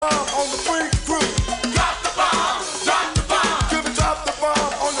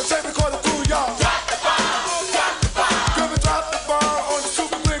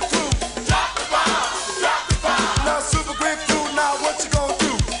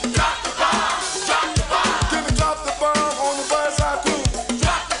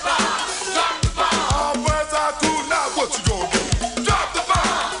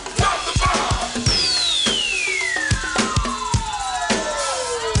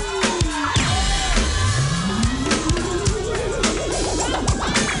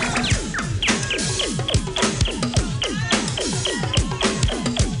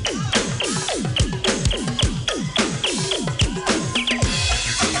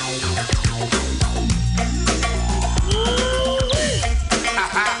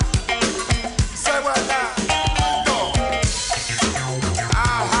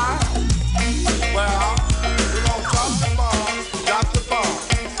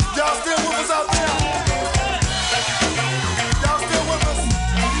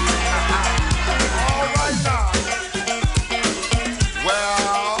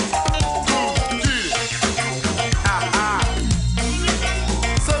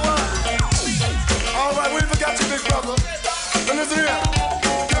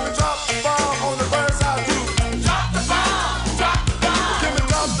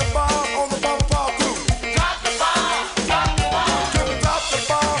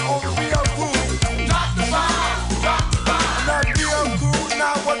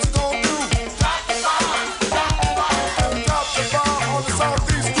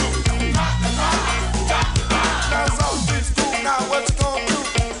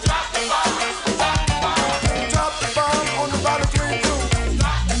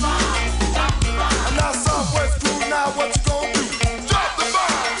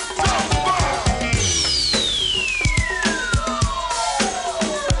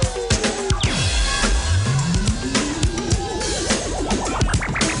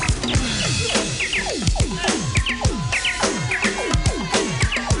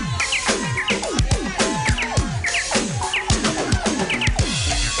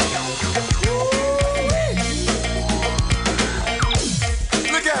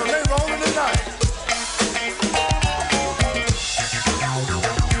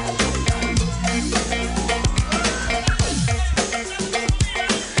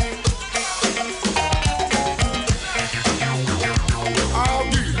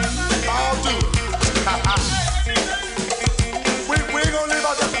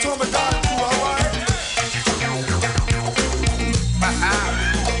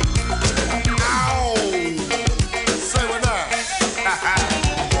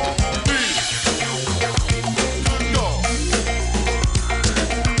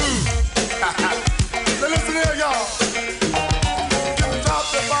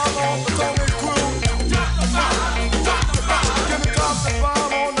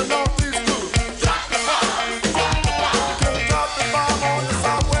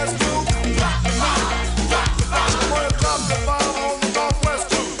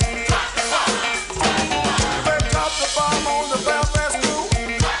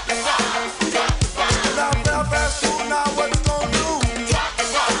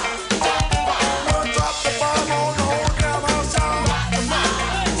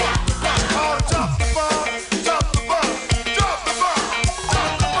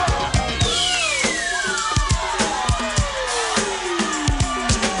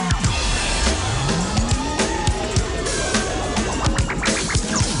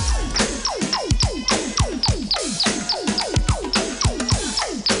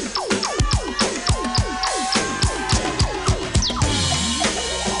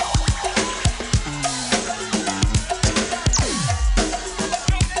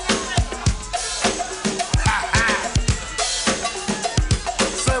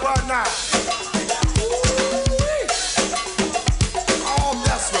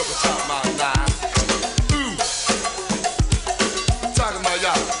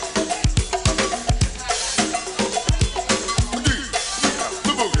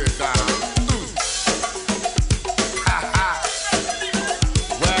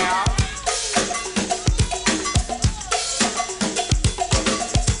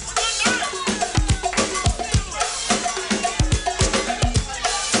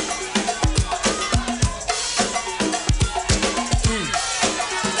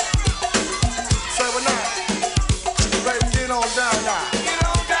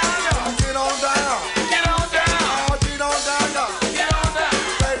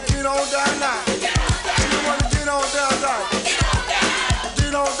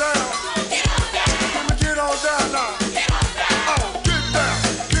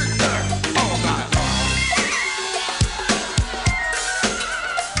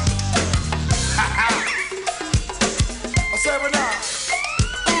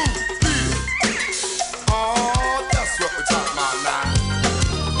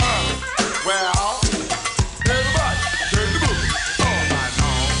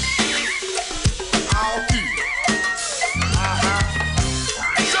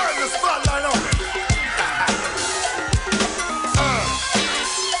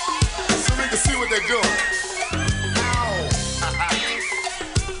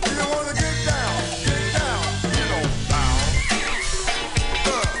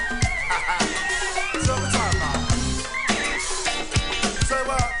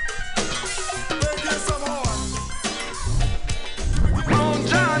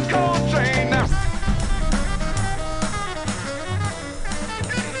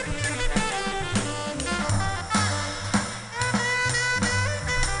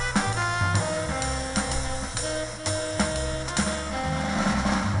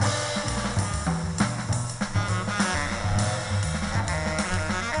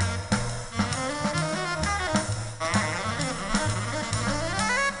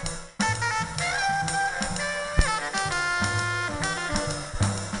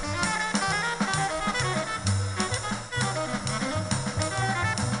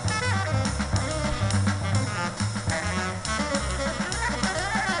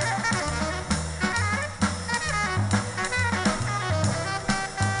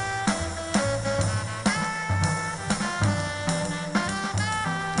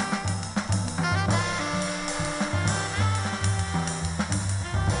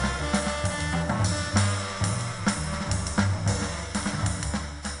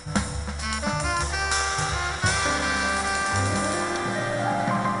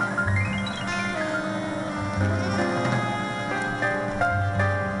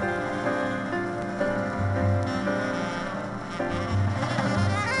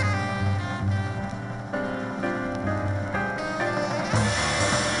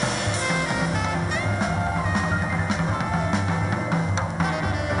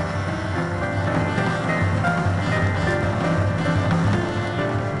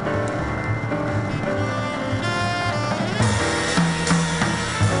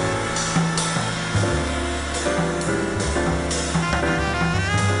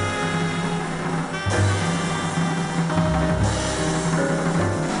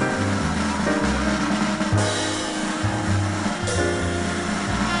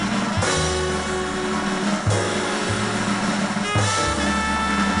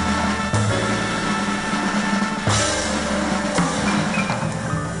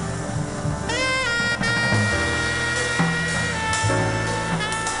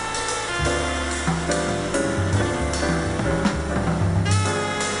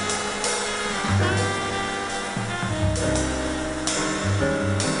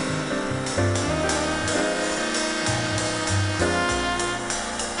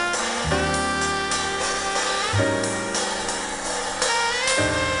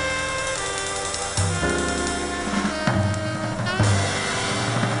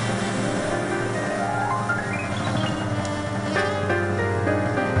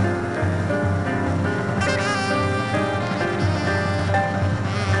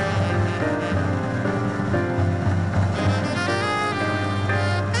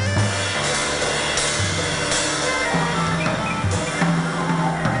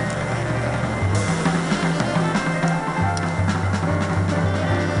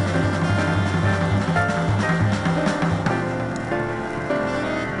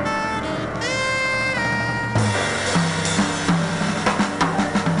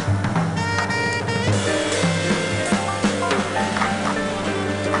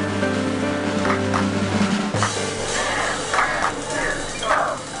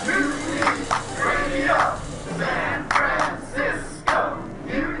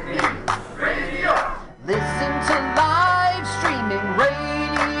Listen to live streaming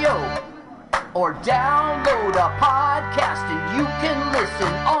radio or download a podcast and you can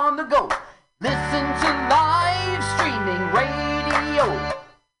listen on the go. Listen to live streaming radio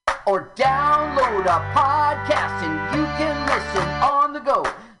or download a podcast and you can listen on the go.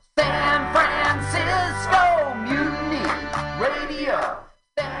 San Francisco Mutiny Radio.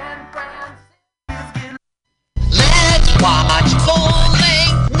 San Francisco. Let's watch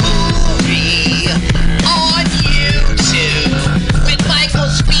full-length movie on YouTube with Michael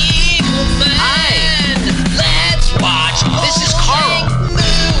Spiegelman. Hi. Let's watch This is Carl. full-length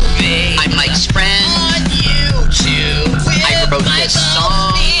movie I'm Mike's friend. on YouTube with I wrote Michael this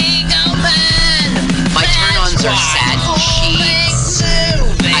song. Spiegelman. My turn-ons are Let's sad watch sheets.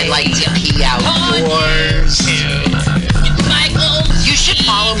 full-length movie I like to pee on outdoors. YouTube with Michael You should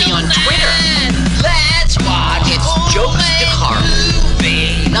follow me on Twitter. Let's watch It's Jokes to Carl.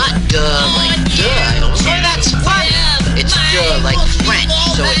 movie. Not duh like duh. Or that's funny. It's duh like French,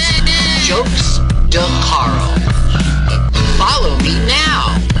 so it's Jokes de Carl. Follow me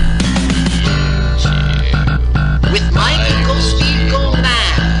now. With Michael Spiegelman.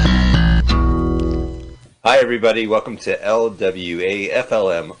 Hi, everybody. Welcome to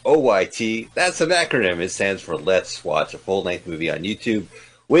LWAFLMOYT. That's an acronym. It stands for Let's Watch a Full-Length Movie on YouTube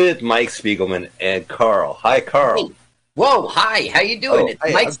with Mike Spiegelman and Carl. Hi, Carl. Whoa, hi, how you doing? Oh, It's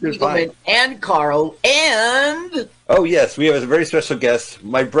hi, Mike I'm doing Spiegelman fine. and Carl and... Oh, yes. We have a very special guest.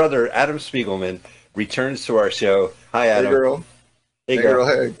 My brother, Adam Spiegelman, returns to our show. Hi, Adam. Hey, girl. Hey, Hey, girl.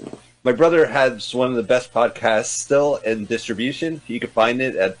 girl. Hey. My brother has one of the best podcasts still in distribution. You can find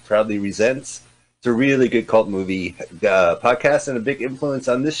it at Proudly Resents. It's a really good cult movie podcast and a big influence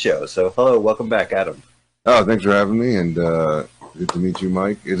on this show. So, hello, welcome back, Adam. Oh, thanks for having me, and good to meet you,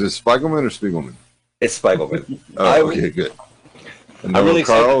 Mike. Is it Spiegelman or Spiegelman? It's Spiegelman. Oh, okay, good. And I'm really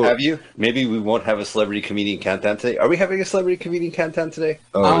excited Carl. to have you. Maybe we won't have a celebrity comedian countdown today. Are we having a celebrity comedian countdown today?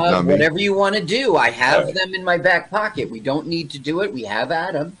 Oh, it's not me. whatever you want to do. I have All right. them in my back pocket. We don't need to do it. We have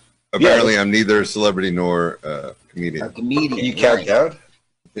Adam, Apparently, I'm neither a celebrity nor a a comedian. comedian. Can you count right. down?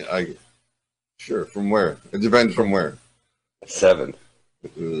 Sure, from where? It depends from where. 7.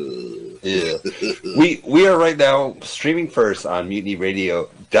 Yeah. We are right now streaming first on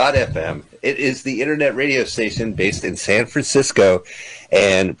MutinyRadio.fm. It is the internet radio station based in San Francisco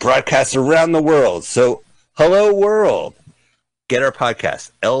and broadcasts around the world. So, hello world. Get our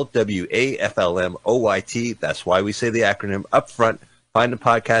podcast, LWAFLMOYT. That's why we say the acronym up front. Find the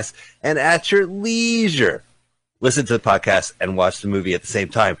podcast, and at your leisure, listen to the podcast and watch the movie at the same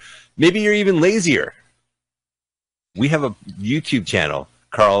time. Maybe you're even lazier. We have a YouTube channel.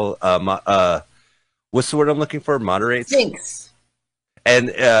 Carl, what's the word I'm looking for? Moderates? Thanks. And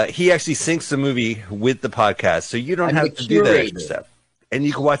he actually syncs the movie with the podcast, so you don't I'm have the to do that curator. extra step. And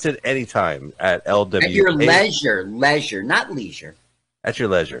you can watch it anytime at LWA. At your leisure, not leisure. At your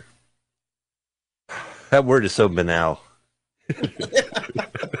leisure. That word is so banal.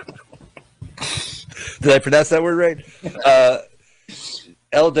 Did I pronounce that word right?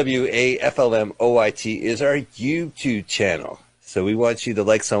 LWAFLMOYT is our YouTube channel. So we want you to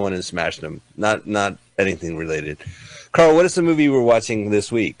like someone and smash them. Not anything related. Carl, what is the movie we're watching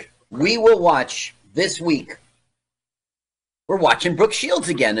this week? We will watch this week. We're watching Brooke Shields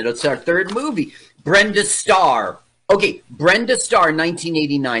again. It's our third movie. Brenda Starr. Okay, Brenda Starr,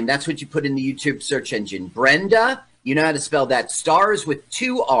 1989. That's what you put in the YouTube search engine. Brenda, you know how to spell that. Stars with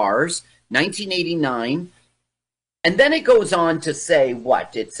 2 R's, 1989. And then it goes on to say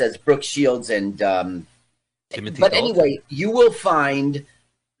what? It says Brooke Shields and... Timothy but Dalton? anyway, you will find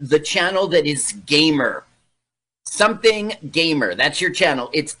the channel that is Gamer. Something Gamer. That's your channel.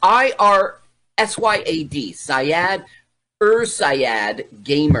 It's IRSYAD. Syad. Syad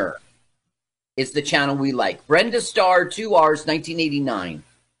Gamer is the channel we like. Brenda Starr, 2 R's, 1989.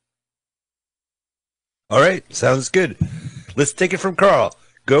 All right, sounds good. Let's take it from Carl.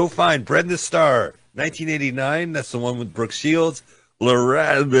 Go find Brenda Starr, 1989. That's the one with Brooke Shields.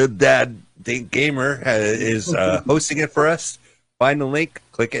 Loretta Dad Gamer is hosting it for us. Find the link,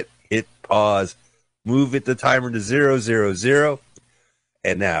 click it, hit pause, move it the timer to 000.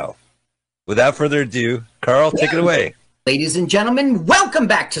 And now, without further ado, Carl, take it away. Ladies and gentlemen, welcome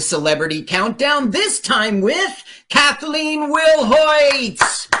back to Celebrity Countdown, this time with Kathleen Wilhoit.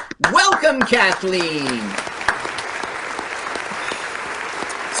 Welcome, Kathleen.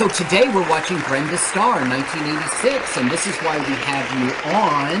 So today we're watching Brenda Starr, 1986, and this is why we have you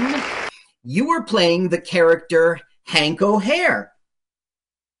on. You were playing the character Hank O'Hare.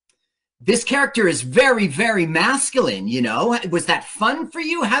 this character is very, very masculine, you know? Was that fun for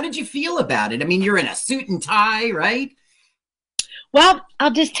you? How did you feel about it? I mean, you're in a suit and tie, right? Well,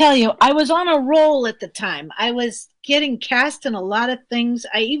 I'll just tell you, I was on a roll at the time. I was getting cast in a lot of things.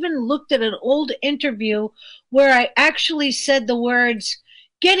 I even looked at an old interview where I actually said the words,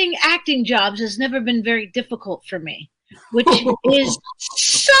 getting acting jobs has never been very difficult for me, which is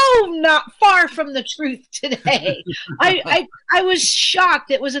so not far from the truth today. I was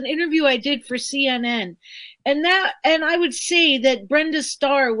shocked. It was an interview I did for CNN. And I would say that Brenda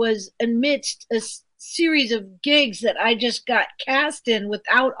Starr was amidst a series of gigs that I just got cast in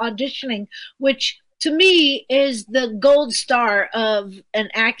without auditioning, which to me is the gold star of an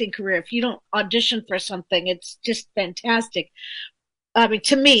acting career. If you don't audition for something, it's just fantastic. I mean,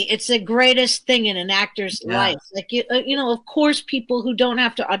 to me, it's the greatest thing in an actor's life. Like, you know, of course, people who don't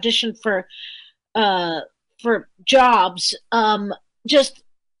have to audition for jobs, just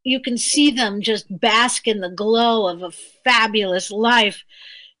you can see them just bask in the glow of a fabulous life.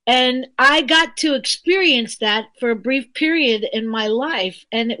 And I got to experience that for a brief period in my life,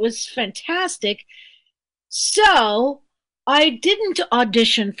 and it was fantastic. So I didn't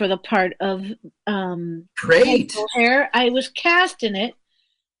audition for the part of Great hair. I was cast in it,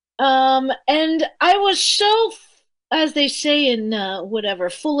 and I was so, as they say in whatever,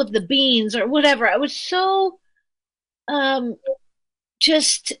 full of the beans or whatever. I was so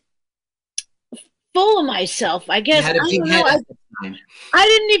just full of myself, I guess. I don't know. I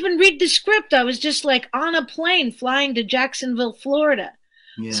didn't even read the script. I was just like on a plane flying to Jacksonville, Florida.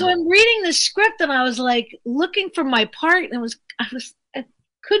 Yeah. So I'm reading the script and I was like looking for my part, and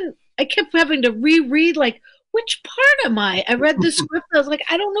I kept having to reread, like, which part am I? I read the script and I was like,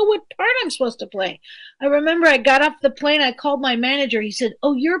 I don't know what part I'm supposed to play. I remember I got off the plane, I called my manager. He said,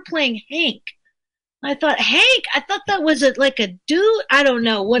 "Oh, you're playing Hank." I thought, Hank? I thought that was like a dude. I don't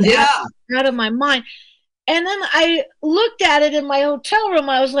know what happened out of my mind. And then I looked at it in my hotel room.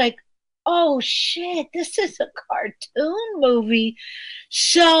 I was like, oh, shit, this is a cartoon movie.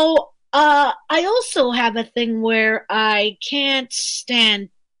 So I also have a thing where I can't stand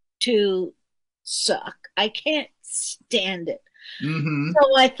to suck. I can't stand it. Mm-hmm.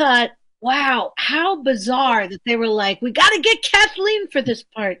 So I thought, wow, how bizarre that they were like, we got to get Kathleen for this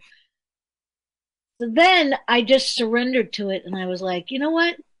part. So then I just surrendered to it, and I was like, you know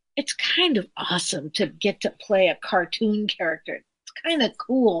what? It's kind of awesome to get to play a cartoon character. It's kind of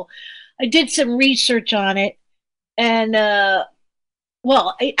cool. I did some research on it, and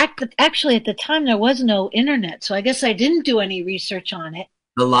actually at the time there was no internet, so I guess I didn't do any research on it.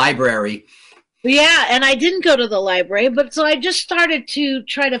 The library. Yeah, and I didn't go to the library, but so I just started to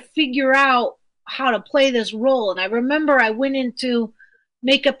try to figure out how to play this role. And I remember I went into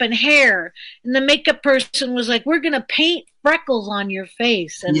makeup and hair, and the makeup person was like, we're going to paint freckles on your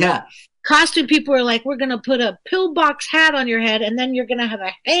face. And the costume people were like, we're going to put a pillbox hat on your head, and then you're going to have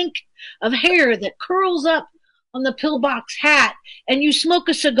a hank of hair that curls up on the pillbox hat, and you smoke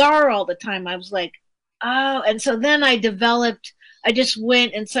a cigar all the time. I was like, oh. And so then I just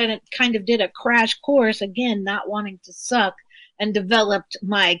went and kind of did a crash course, again, not wanting to suck, and developed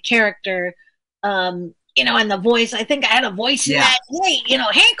my character, and the voice. I think I had a voice in that, hey,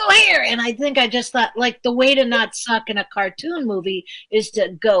 Hank O'Hare. And I think I just thought, like, the way to not suck in a cartoon movie is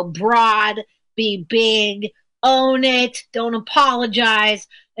to go broad, be big, own it, don't apologize,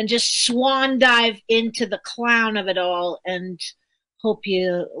 and just swan dive into the clown of it all, and hope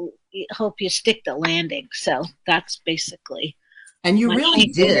you stick the landing. So that's basically. And you really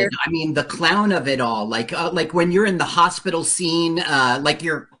did. I mean, the clown of it all, like when you're in the hospital scene, like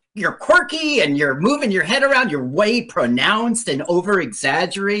you're quirky and you're moving your head around, you're way pronounced and over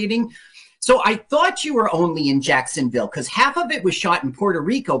exaggerating. So I thought you were only in Jacksonville because half of it was shot in Puerto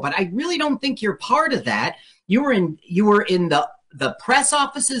Rico, but I really don't think you're part of that. You were in the press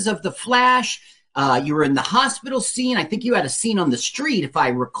offices of The Flash. You were in the hospital scene. I think you had a scene on the street, if I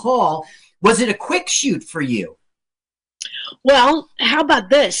recall. Was it a quick shoot for you? Well, how about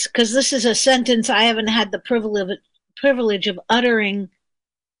this? Because this is a sentence I haven't had the privilege of uttering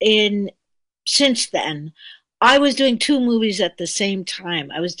since then. I was doing two movies at the same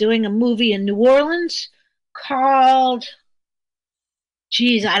time. I was doing a movie in New Orleans called,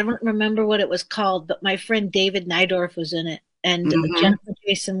 I don't remember what it was called, but my friend David Nydorf was in it, and Jennifer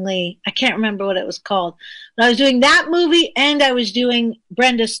Jason Leigh. I can't remember what it was called. But I was doing that movie, and I was doing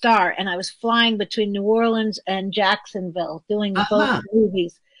Brenda Starr, and I was flying between New Orleans and Jacksonville doing both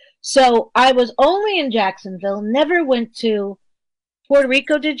movies. So I was only in Jacksonville, never went to Puerto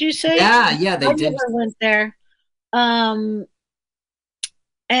Rico, did you say? Yeah, they did. I never went there.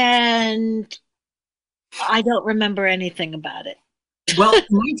 And I don't remember anything about it. Well,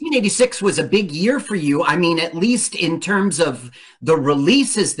 1986 was a big year for you. I mean, at least in terms of the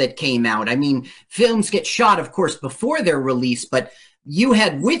releases that came out. I mean, films get shot, of course, before their release, but you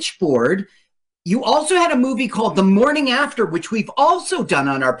had Witchboard. You also had a movie called The Morning After, which we've also done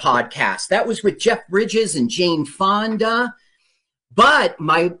on our podcast. That was with Jeff Bridges and Jane Fonda. But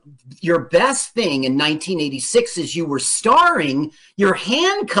your best thing in 1986 is you were starring, you're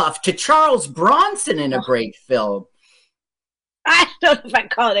handcuffed to Charles Bronson in a great film. I don't know if I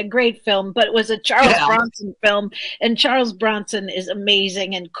call it a great film, but it was a Charles Bronson film, and Charles Bronson is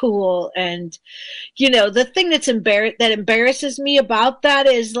amazing and cool. And the thing that embarrasses me about that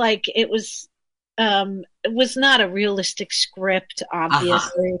is like it was not a realistic script,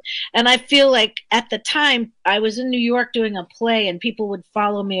 obviously. And I feel like at the time I was in New York doing a play, and people would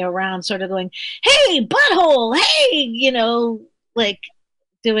follow me around, sort of going, "Hey, butthole! Hey!" Like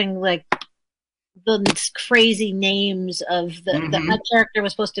doing like the crazy names of my character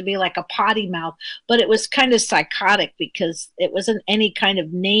was supposed to be like a potty mouth, but it was kind of psychotic because it wasn't any kind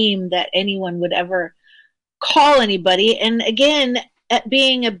of name that anyone would ever call anybody. And again, at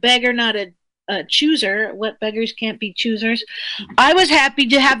being a beggar, not a chooser, what beggars can't be choosers, I was happy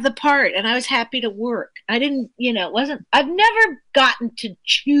to have the part, and I was happy to work. I didn't, I've never gotten to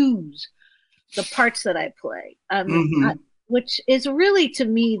choose the parts that I play, which is really to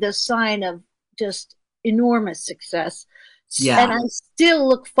me the sign of just enormous success. Yeah. And I still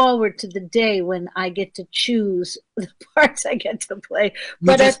look forward to the day when I get to choose the parts I get to play.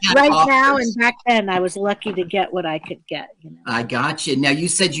 But right now and back then, I was lucky to get what I could get. I got you. Now, you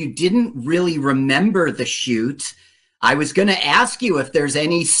said you didn't really remember the shoot. I was going to ask you if there's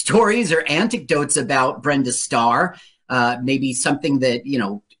any stories or anecdotes about Brenda Starr, maybe something that,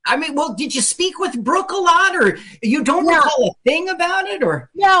 did you speak with Brooke a lot, or you don't recall a thing about it? Or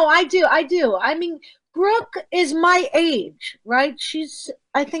no, I do. I mean, Brooke is my age, right?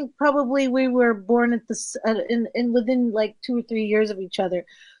 I think probably we were born at within like 2 or 3 years of each other.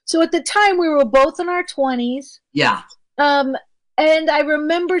 So at the time we were both in our 20s. Yeah. And I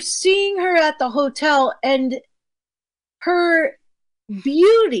remember seeing her at the hotel, and her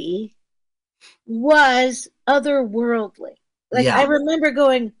beauty was otherworldly. Like, I remember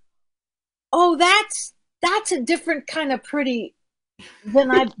going, "Oh, that's a different kind of pretty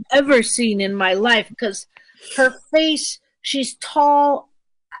than I've ever seen in my life," because her face, she's tall,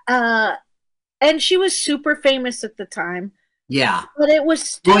 and she was super famous at the time. Yeah. But it was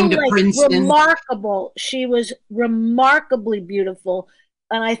still remarkable. She was remarkably beautiful.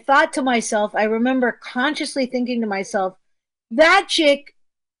 And I thought to myself, I remember consciously thinking to myself, that chick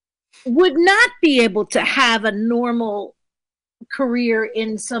would not be able to have a normal career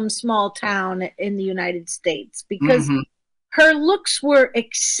in some small town in the United States, because her looks were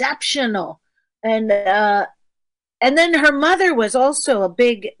exceptional. And then her mother was also a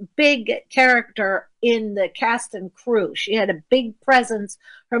big character in the cast and crew. She had a big presence.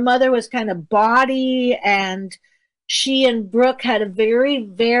 Her mother was kind of bawdy, and she and Brooke had a very,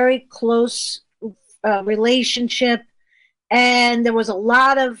 very close relationship. And there was a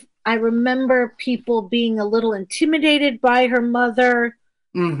lot of, I remember people being a little intimidated by her mother.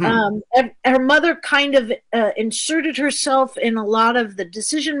 Her mother kind of inserted herself in a lot of the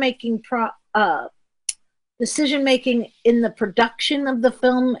decision-making in the production of the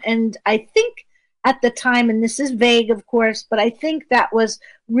film. And I think at the time, and this is vague, of course, but I think that was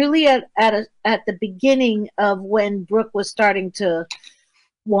really at the beginning of when Brooke was starting to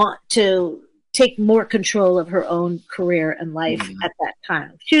want to take more control of her own career and life at that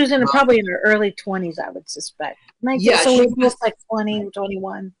time. She was probably in her early 20s, I would suspect. So we was like 20,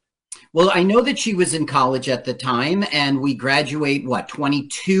 21. Well, I know that she was in college at the time, and we graduate,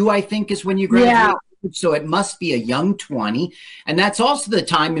 22, I think, is when you graduate? Yeah. So it must be a young 20. And that's also the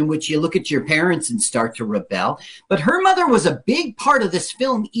time in which you look at your parents and start to rebel. But her mother was a big part of this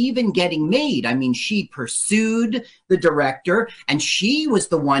film even getting made. I mean, she pursued the director, and she was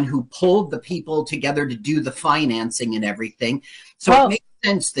the one who pulled the people together to do the financing and everything. So it makes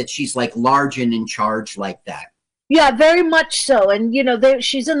sense that she's like large and in charge like that. Yeah, very much so. And,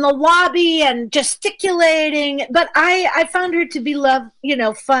 she's in the lobby and gesticulating. But I found her to be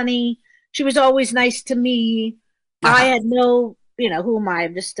funny. She was always nice to me. I had no, who am I?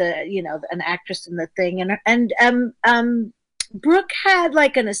 I'm just an actress in the thing. And Brooke had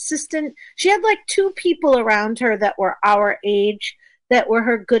like an assistant. She had like 2 people around her that were our age, that were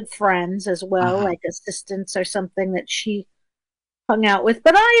her good friends as well, like assistants or something that she hung out with.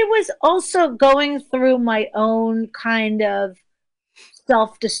 But I was also going through my own kind of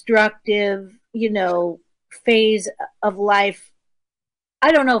self-destructive, phase of life.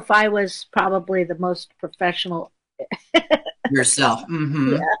 I don't know if I was probably the most professional yourself.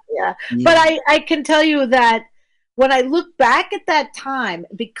 Mm-hmm. Yeah. But I can tell you that when I look back at that time,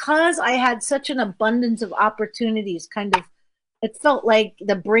 because I had such an abundance of opportunities, kind of, it felt like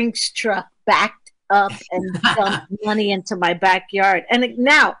the Brinks truck backed up and dumped money into my backyard. And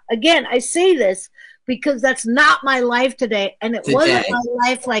now, again, I say this because that's not my life today. And it wasn't my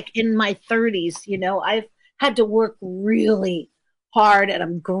life like in my 30s. You know, I've had to work really hard, and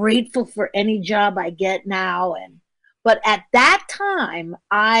I'm grateful for any job I get now. But at that time,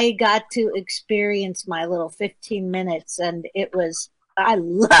 I got to experience my little 15 minutes, and it was, I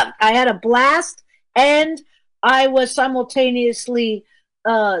had a blast, and I was simultaneously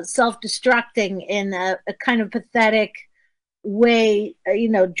self-destructing in a kind of pathetic way, you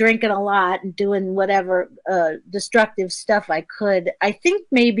know, drinking a lot and doing whatever destructive stuff I could. I think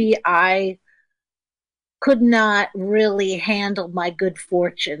maybe I could not really handle my good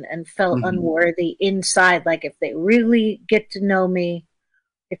fortune and felt unworthy inside. Like if they really get to know me,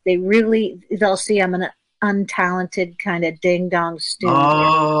 they'll see I'm an untalented kind of ding dong student.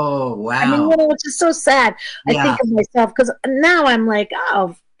 Oh, wow. I mean, you know, it's just so sad. I think of myself because now I'm like,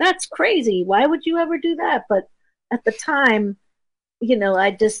 oh, that's crazy. Why would you ever do that? But at the time, you know,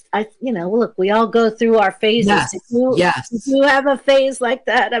 look, we all go through our phases. Yes. If you have a phase like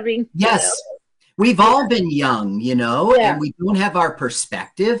that, I mean, yes. You know, we've all been young, you know, and we don't have our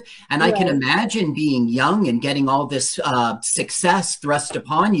perspective. And I can imagine being young and getting all this success thrust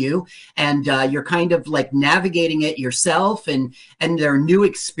upon you, and you're kind of like navigating it yourself, and there are new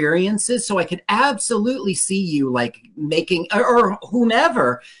experiences. So I could absolutely see you like making, or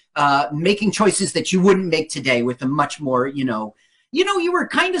whomever, making choices that you wouldn't make today with a much more, you know, you were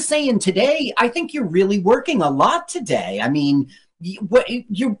kind of saying today, I think you're really working a lot today. I mean, what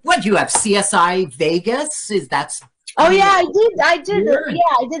you have CSI Vegas? Is that's oh yeah, I did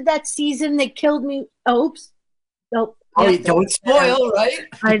I did that season that killed me. Oops. Nope. Oh, don't spoil, right?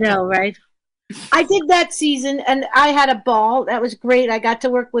 I know, right? I did that season and I had a ball. That was great. I got to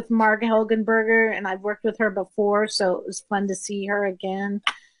work with Marg Helgenberger, and I've worked with her before, so it was fun to see her again.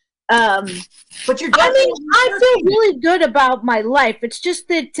 But I feel really good about my life. It's just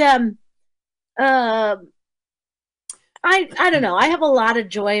that I don't know. I have a lot of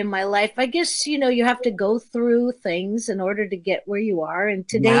joy in my life. I guess, you know, you have to go through things in order to get where you are. And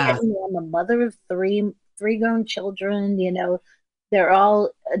today, you know, I'm a mother of three grown children. You know, they're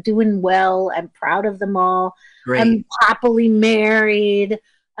all doing well. I'm proud of them all. Great. I'm happily married.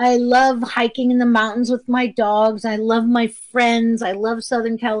 I love hiking in the mountains with my dogs. I love my friends. I love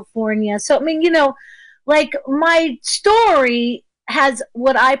Southern California. So, I mean, you know, like my story has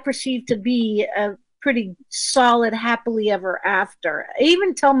what I perceive to be a pretty solid happily ever after. I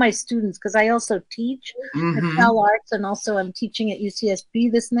even tell my students, because I also teach at Cal Arts, and also I'm teaching at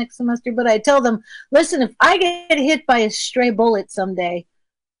UCSB this next semester, but I tell them, listen, if I get hit by a stray bullet someday,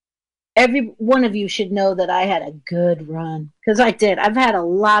 every one of you should know that I had a good run, because I did. I've had a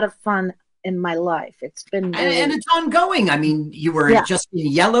lot of fun in my life. It's been really... and it's ongoing. I mean, you were just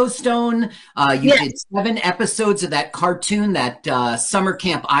in Yellowstone. You did 7 episodes of that cartoon, that Summer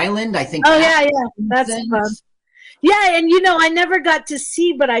Camp Island. I think. Oh yeah, that's fun. Yeah, and you know, I never got to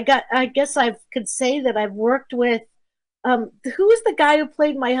see, but I guess I could say that I've worked with. Who is the guy who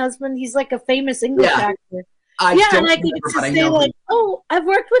played my husband? He's like a famous English actor. And I could say like, oh, I've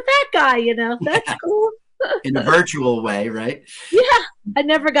worked with that guy. You know, that's cool. In a virtual way, right? Yeah, I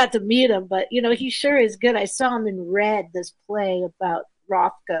never got to meet him, but you know, he sure is good. I saw him in Red, this play about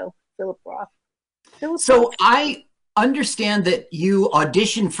Philip Roth. So I understand that you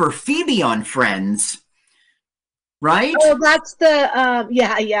auditioned for Phoebe on Friends, right? Oh, that's the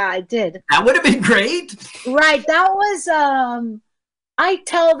yeah, I did. That would have been great. Right, that was I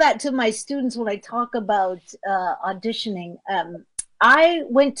tell that to my students when I talk about auditioning. I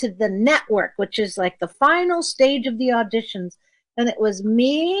went to the network, which is like the final stage of the auditions, and it was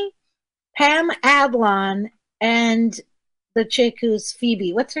me, Pam Adlon, and the chick who's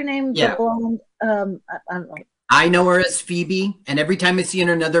Phoebe. What's her name? Yeah. The blonde. I don't know. I know her as Phoebe, and every time I see her in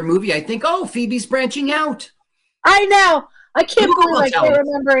another movie, I think, oh, Phoebe's branching out. I know. I can't believe I can't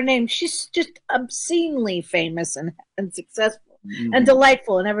remember her name. She's just obscenely famous and successful and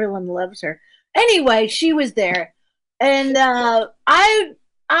delightful, and everyone loves her. Anyway, she was there. And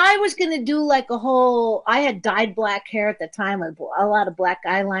I was going to do like a whole, I had dyed black hair at the time with a lot of black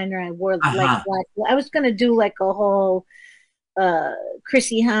eyeliner. I wore like black. I was going to do like a whole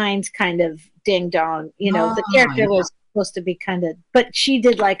Chrissy Hines kind of ding dong. You know, the character was supposed to be kind of, but she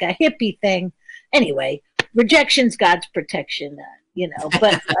did like a hippie thing. Anyway, rejection's God's protection, you know.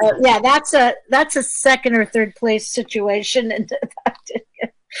 But that's a second or third place situation. And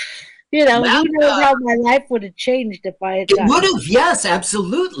You know, Well, who knows how my life would have changed if I had it gotten would have, yes,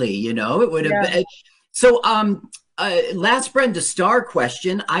 absolutely. You know, it would have been. So, last Brenda Starr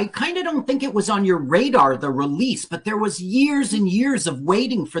question. I kind of don't think it was on your radar, the release, but there was years and years of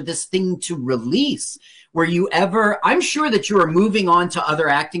waiting for this thing to release. Were you ever, I'm sure that you were moving on to other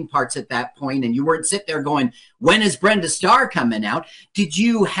acting parts at that point, and you weren't sitting there going, when is Brenda Starr coming out? Did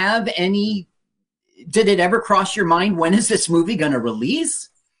you have any, did it ever cross your mind, when is this movie going to release?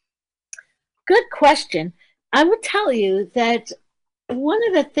 Good question. I would tell you that one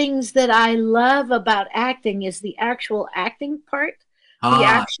of the things that I love about acting is the actual acting part, the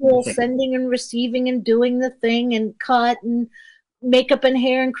actual sending and receiving and doing the thing and cut and makeup and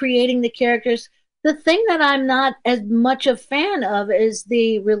hair and creating the characters. The thing that I'm not as much a fan of is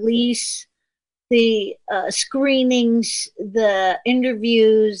the release, the screenings, the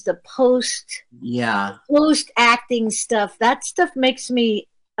interviews, the post acting stuff. That stuff makes me,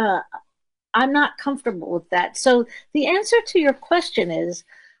 I'm not comfortable with that. So the answer to your question is,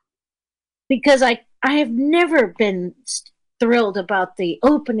 because I have never been thrilled about the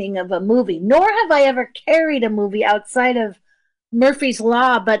opening of a movie, nor have I ever carried a movie outside of Murphy's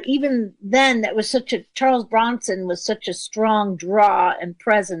Law, but even then, that was Charles Bronson was such a strong draw and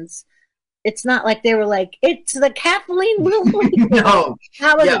presence. It's not like they were like, it's the Kathleen Wilson. No.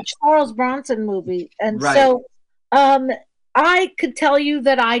 How was a Charles Bronson movie? And so I could tell you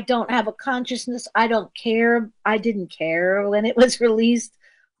that I don't have a consciousness. I don't care. I didn't care when it was released.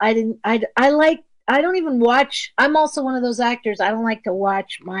 I don't even watch. I'm also one of those actors. I don't like to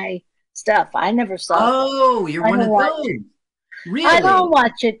watch my stuff. I never saw it. Oh, you're one of those. Really? I don't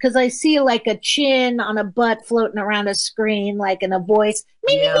watch it because I see like a chin on a butt floating around a screen, like in a voice.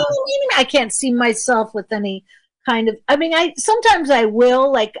 I can't see myself with any kind of. I mean, sometimes I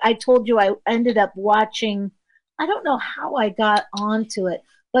will. Like I told you, I ended up watching. I don't know how I got onto it,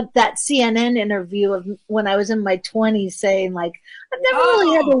 but that CNN interview of when I was in my 20s, saying like, I've never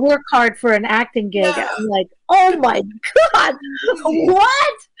really had to work hard for an acting gig. Yeah. I'm like, oh my God,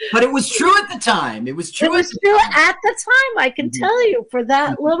 what? But it was true at the time. It was true. At the time. I can tell you, for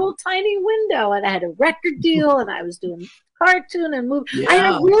that little tiny window, and I had a record deal, and I was doing cartoon and movie. Yeah. I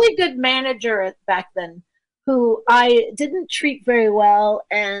had a really good manager back then who I didn't treat very well,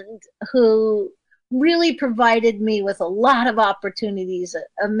 and who really provided me with a lot of opportunities.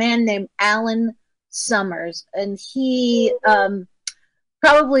 A man named Alan Summers, and he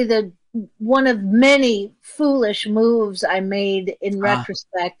probably one of many foolish moves I made in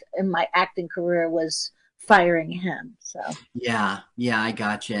retrospect in my acting career was firing him. So yeah, I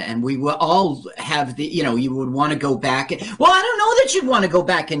gotcha. And we will all have you would want to go back. Well, I don't know that you'd want to go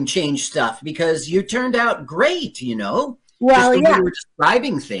back and change stuff because you turned out great. Well, just the way you were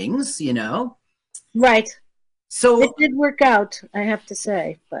describing things. Right. So it did work out, I have to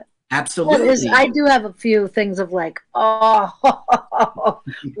say, but absolutely. I do have a few things of like, oh,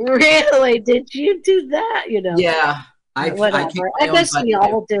 really? Did you do that? Yeah. Whatever. I guess we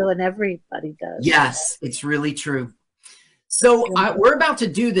all do, and everybody does. Yes, it's really true. So we're about to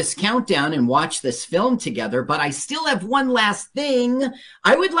do this countdown and watch this film together, but I still have one last thing.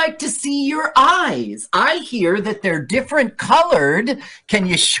 I would like to see your eyes. I hear that they're different colored. Can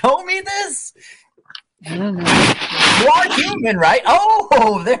you show me this? You are human, right?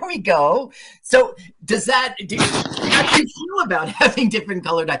 Oh, there we go. So how do you feel about having different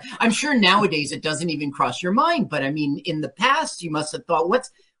colored eyes? I'm sure nowadays it doesn't even cross your mind, but I mean, in the past, you must have thought,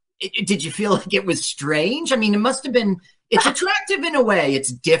 did you feel like it was strange? I mean, it must have been, it's attractive in a way.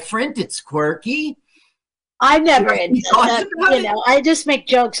 It's different. It's quirky. I never, I just make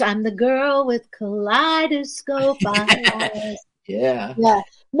jokes. I'm the girl with kaleidoscope eyes. Yeah.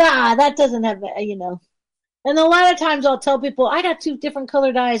 Nah, that doesn't have, And a lot of times I'll tell people, I got two different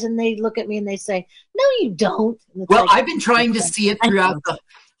colored eyes, and they look at me and they say, no, you don't. Well, I've been trying to see it throughout the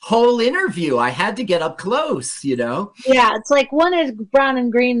whole interview. I had to get up close, Yeah, it's like one is brown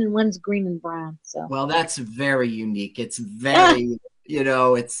and green and one's green and brown. So. Well, that's very unique. It's very,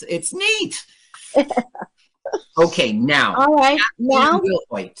 it's neat. Okay, now. All right, now.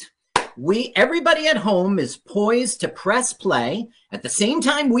 Everybody at home is poised to press play at the same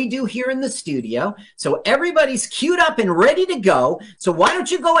time we do here in the studio. So everybody's queued up and ready to go. So why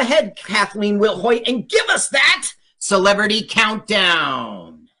don't you go ahead, Kathleen Wilhoit, and give us that celebrity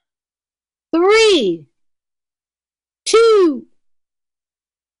countdown. 3, 2,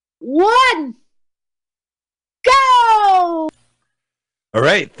 1, go! All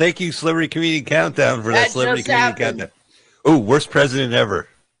right. Thank you, Celebrity Comedian Countdown, for that Celebrity Comedian Countdown. Oh, worst president ever.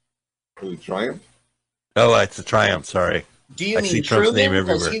 Triumph? Oh, it's a Triumph. Sorry. Do you mean Truman?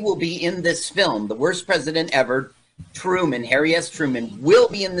 Because he will be in this film, the worst president ever, Truman, Harry S. Truman, will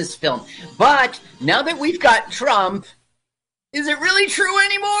be in this film. But now that we've got Trump, is it really true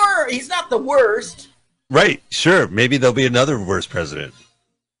anymore? He's not the worst. Right, sure. Maybe there'll be another worse president.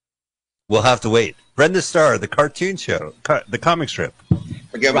 We'll have to wait. Brenda Starr, the cartoon show, the comic strip.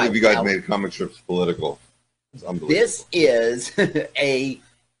 I can't believe you guys made comic strips political. It's unbelievable. This is a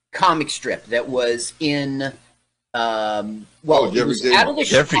comic strip that was in, it was out of the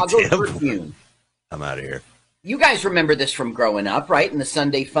Chicago Tribune. I'm out of here. You guys remember this from growing up, right? In the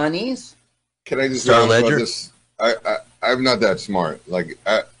Sunday Funnies? Can I just talk about this? I'm not that smart. Like,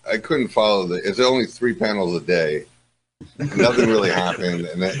 I couldn't follow it's only 3 panels a day. Nothing really happened,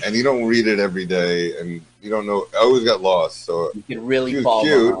 and you don't read it every day, and you don't know. I always got lost, so you could really she fall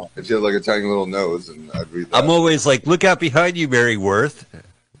was cute, out. and she had like a tiny little nose, and I'd read that. I'm always like, look out behind you, Mary Worth.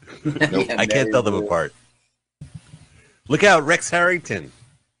 Nope. I can't tell them apart. Look out, Rex Harrington.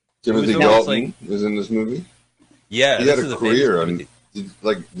 Timothy Dalton was in this movie. Yeah, he had a career. Did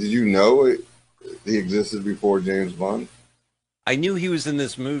you know he existed before James Bond? I knew he was in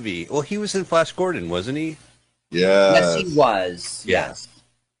this movie. Well, he was in Flash Gordon, wasn't he? Yes, he was. Yes.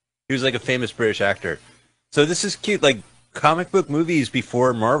 He was like a famous British actor. So this is cute. Like comic book movies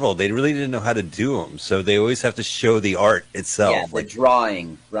before Marvel, they really didn't know how to do them. So they always have to show the art itself. Yeah, the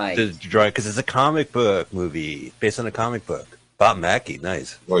drawing, right. The drawing, because it's a comic book movie based on a comic book. Bob Mackie,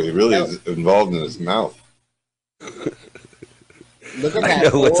 nice. Well, he really is involved in his mouth. Look at that. I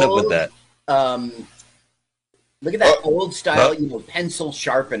know what's up with that. Look at that old style, pencil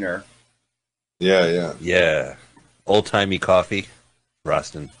sharpener. Yeah. Old-timey coffee,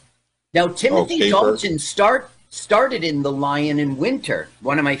 Roston. Now, Timothy Dalton started in The Lion in Winter,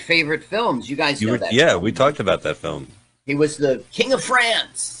 one of my favorite films. You guys know that. Yeah, film. we talked about that film. He was the King of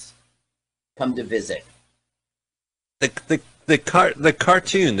France, come to visit. The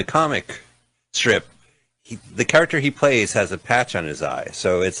cartoon, the comic strip, the character he plays has a patch on his eye.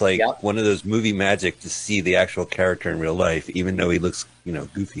 So it's like one of those movie magic to see the actual character in real life, even though he looks,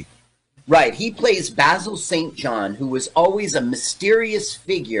 goofy. Right. He plays Basil St. John, who was always a mysterious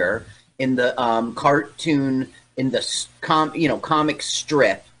figure in the cartoon, in the comic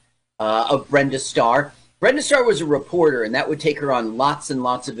strip of Brenda Starr. Brenda Starr was a reporter, and that would take her on lots and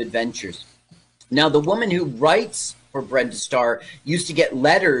lots of adventures. Now, the woman who writes for Brenda Starr used to get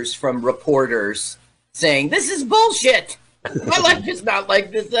letters from reporters saying, "This is bullshit. My life is not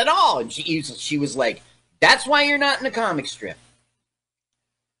like this at all." And she was like, "That's why you're not in a comic strip."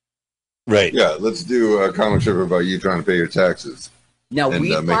 Right. Yeah, let's do a comic strip about you trying to pay your taxes. Now,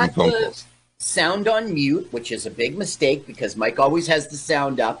 we've got the sound on mute, which is a big mistake because Mike always has the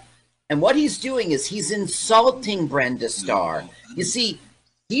sound up. And what he's doing is he's insulting Brenda Starr. You see,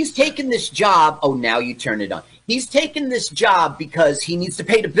 he's taken this job. Oh, now you turn it on. He's taken this job because he needs to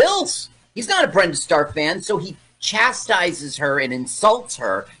pay the bills. He's not a Brenda Starr fan, so he chastises her and insults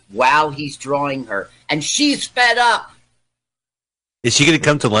her while he's drawing her. And she's fed up. Is she going to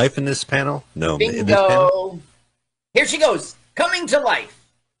come to life in this panel? No. Bingo. In this panel? Here she goes, coming to life.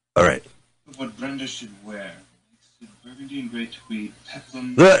 All right. What Brenda should wear. Burgundy and gray tweed,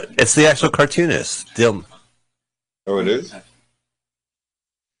 peplum. Look, it's the actual cartoonist. Oh, it is?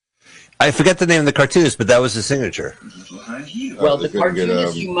 I forget the name of the cartoonist, but that was his signature. Well, the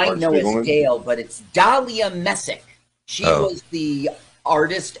cartoonist you might know as Dale, but it's Dahlia Messick. She was the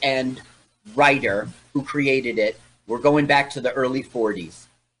artist and writer who created it. We're going back to the early 40s.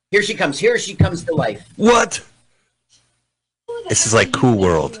 Here she comes. Here she comes to life. What? This is like Cool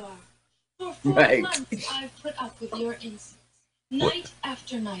World. For 4 months, I've put up with your insults. Night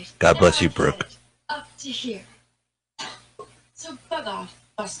after night. God bless you, Brooke. Up to here. So bug off,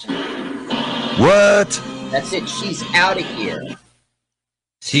 Buster. What? That's it. She's out of here.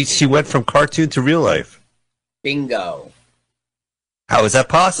 She went from cartoon to real life. Bingo. How is that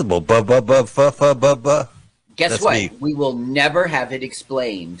possible? Guess That's what? me. We will never have it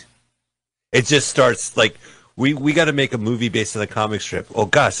explained. It just starts like we got to make a movie based on a comic strip. Oh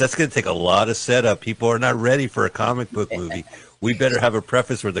gosh, that's going to take a lot of setup. People are not ready for a comic book movie. We better have a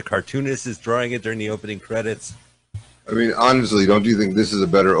preface where the cartoonist is drawing it during the opening credits. I mean, honestly, don't you think this is a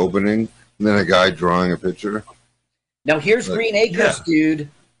better opening than a guy drawing a picture? Now here's Green Acres, dude.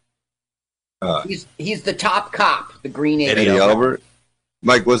 He's the top cop, the Green Acres. Eddie Albert.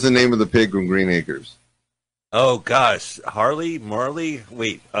 Mike, what's the name of the pig from Green Acres? Oh gosh, Harley, Marley.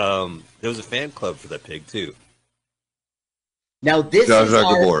 Wait, there was a fan club for that pig too. Now this is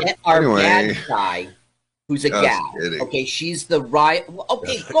our bad guy, who's a gal. Kidding. Okay, she's the right.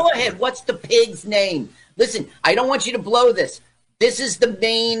 Okay, go ahead. What's the pig's name? Listen, I don't want you to blow this. This is the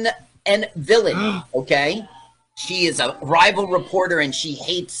main and villain. Okay, she is a rival reporter and she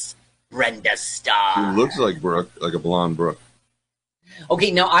hates Brenda Starr. She looks like Brooke, like a blonde Brooke.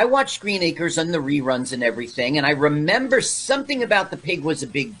 Okay, now I watched Green Acres on the reruns and everything, and I remember something about the pig was a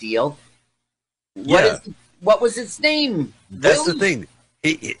big deal. What was its name? That's the thing.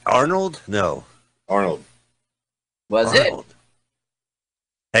 Arnold? No. Arnold. Was it?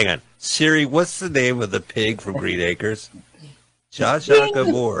 Hang on. Siri, what's the name of the pig from Green Acres? Zsa Zsa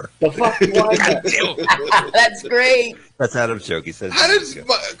Gabor. The fuck was it? That's great. That's Adam's joke. He says. How did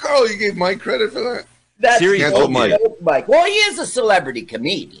Carl? You gave Mike credit for that? That's Siri told Mike. Well, he is a celebrity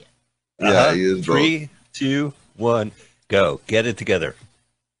comedian. Yeah, he is. 3, 2, 1, go. Get it together.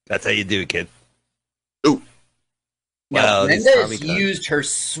 That's how you do it, kid. Ooh. Now, Brenda has used her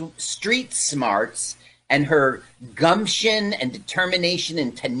street smarts and her gumption and determination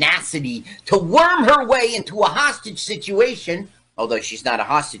and tenacity to worm her way into a hostage situation, although she's not a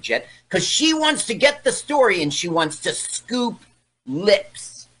hostage yet, because she wants to get the story and she wants to scoop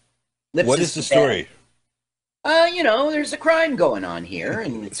lips. What is the story? There's a crime going on here,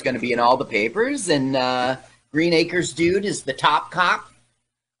 and it's going to be in all the papers, and Green Acres dude is the top cop.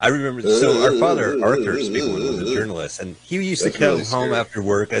 I remember, so our father, Arthur Spiegelman, was a journalist, and he used to come home after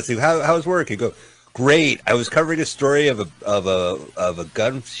work. I say, how was work? He'd go, great. I was covering a story of a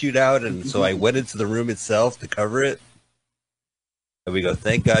gun shootout, and so I went into the room itself to cover it. And we go,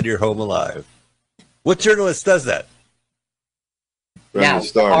 thank God you're home alive. What journalist does that? Now,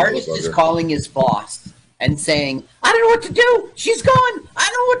 the artist is calling his boss and saying, I don't know what to do. She's gone. I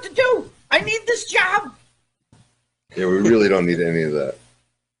don't know what to do. I need this job. Yeah, we really don't need any of that.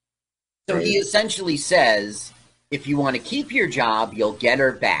 So he essentially says, if you want to keep your job, you'll get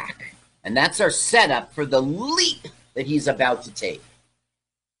her back. And that's our setup for the leap that he's about to take.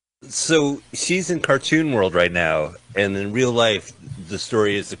 So she's in cartoon world right now, and in real life, the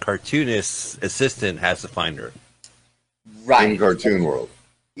story is the cartoonist's assistant has to find her. Right. In cartoon world.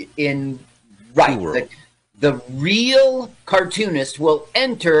 The real cartoonist will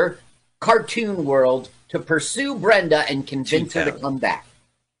enter cartoon world to pursue Brenda and convince her to come back.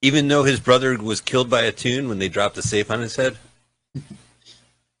 Even though his brother was killed by a tune when they dropped a safe on his head?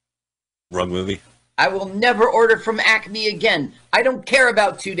 Wrong movie. I will never order from Acme again. I don't care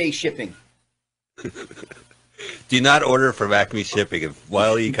about 2-day shipping. Do not order from Acme Shipping if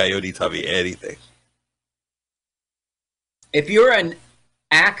Wile E. Coyote taught me anything. If you're an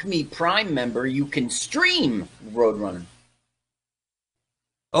Acme Prime member, you can stream Roadrunner.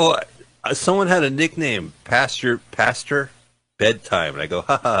 Oh, someone had a nickname, Pastor Bedtime. And I go,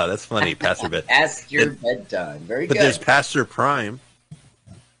 haha, that's funny, Pastor Bedtime. Pastor Bedtime. Very good. But there's Pastor Prime.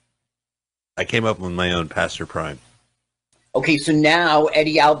 I came up with my own Pastor Prime. Okay, so now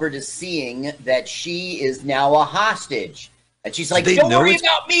Eddie Albert is seeing that she is now a hostage. And she's like, don't worry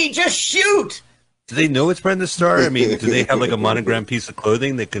about me, just shoot! Do they know it's Brenda Starr? I mean, do they have like a monogram piece of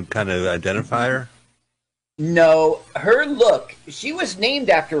clothing that can kind of identify her? No, her look, she was named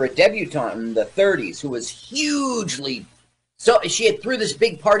after a debutante in the 30s who was hugely... So she had threw this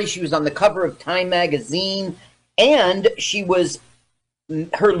big party, she was on the cover of Time magazine, and she was...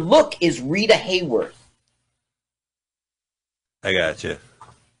 Her look is Rita Hayworth. I gotcha.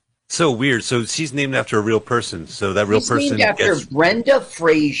 So weird. So she's named after a real person. So that real person named after Brenda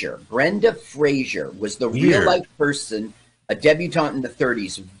Fraser. Brenda Fraser was the real life person, a debutante in the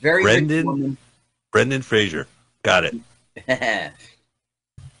 30s. Very rich woman. Brendan Fraser. Got it.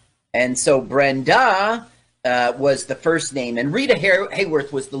 And so Brenda was the first name, and Rita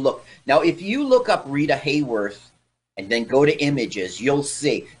Hayworth was the look. Now, if you look up Rita Hayworth and then go to images, you'll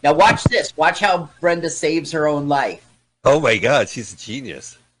see. Now, watch this. Watch how Brenda saves her own life. Oh, my God. She's a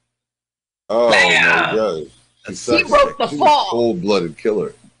genius. Oh, my God. She broke the fall. Cold-blooded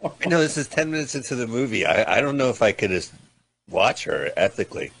killer. I know this is 10 minutes into the movie. I don't know if I could just watch her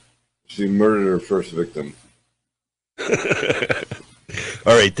ethically. She murdered her first victim. All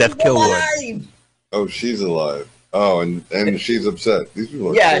right, Death Kill 1. Oh, she's alive. Oh, and she's upset. These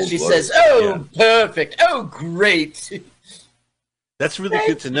people are she says, perfect. Oh, great. That's really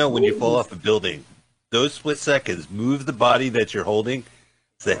good to know when you fall off a building. Those split seconds, move the body that you're holding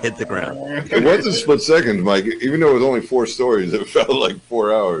to hit the ground. It wasn't split seconds, Mike. Even though it was only 4 stories, it felt like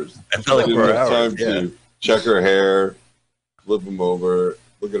 4 hours. It felt like 4 hours, time to check her hair, flip them over,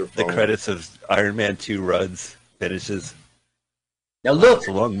 look at her phone. The credits of Iron Man 2 runs, finishes. Now look, it's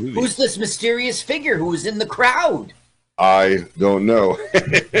a long movie. Who's this mysterious figure who was in the crowd? I don't know.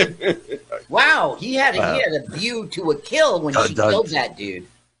 Wow, he had a view to a kill when she killed that dude.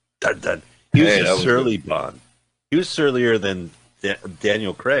 He was a surly Bond. He was surlier than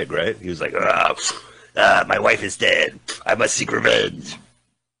Daniel Craig, right? He was like, my wife is dead. I must seek revenge.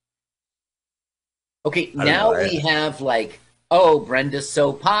 Okay, now we have like Oh, Brenda's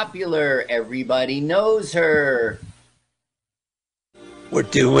so popular. Everybody knows her. We're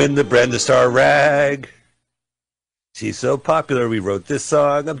doing the Brenda Star rag. She's so popular, we wrote this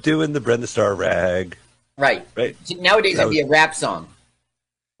song. I'm doing the Brenda Star rag. Right. Nowadays, it'd be a rap song.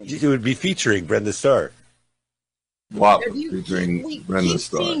 It would be featuring Brenda Starr. Wow, featuring Brenda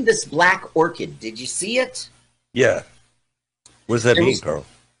Starr. Seeing this black orchid, did you see it? Yeah. What does that mean, Carl?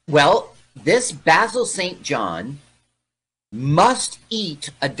 Well, this Basil St. John must eat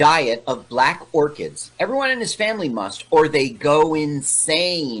a diet of black orchids. Everyone in his family must, or they go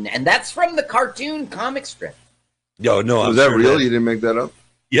insane. And that's from the cartoon comic strip. No, was that real? You didn't make that up?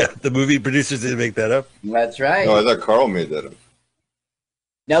 Yeah, the movie producers didn't make that up. That's right. No, I thought Carl made that up.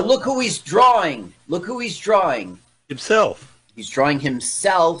 Now look who he's drawing. Look who he's drawing. Himself. He's drawing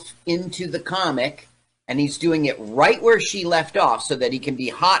himself into the comic, and he's doing it right where she left off so that he can be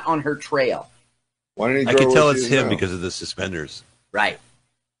hot on her trail. Why didn't he I can tell it's him because of the suspenders. Right.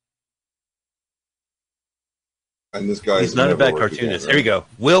 And this guy He's not a bad cartoonist. Here we go.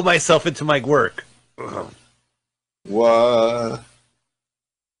 Will myself into my work. What?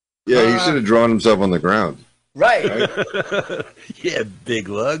 Yeah, he should have drawn himself on the ground. Right. Yeah, big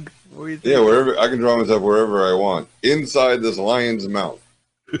lug. Yeah, wherever I can draw myself wherever I want. Inside this lion's mouth.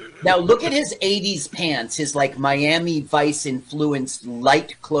 Now look at his 80s pants, his like Miami Vice influenced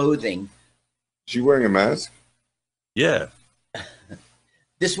light clothing. Is she wearing a mask? Yeah.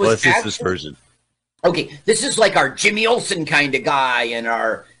 This was this version. Okay, this is like our Jimmy Olsen kind of guy and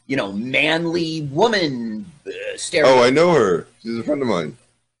our, manly woman stereotype. Oh, I know her. She's a friend of mine.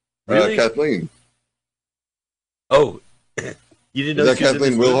 Really? Kathleen. Oh, you didn't know is that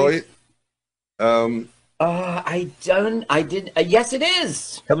Kathleen Wilhoit? I did. Yes, it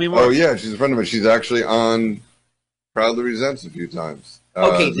is. Tell me more. Oh, yeah, she's a friend of mine. She's actually on Proudly Resents a few times.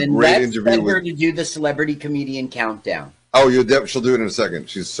 Okay, then let's get her to do the celebrity comedian countdown. Oh, she'll do it in a second.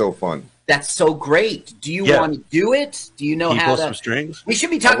 She's so fun. That's so great. Do you want to do it? Do you know can you how pull to? some strings? We should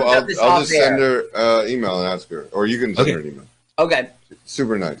be talking about this I'll off just air. send her email and ask her, or you can send her an email. Okay.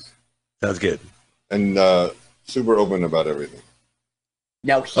 Super nice. Sounds good. And super open about everything.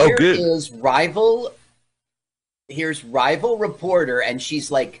 Now here is rival. Here's rival reporter, and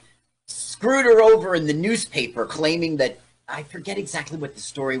she's like screwed her over in the newspaper, claiming that I forget exactly what the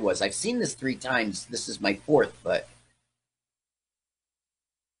story was. I've seen this 3 times. This is my 4th, but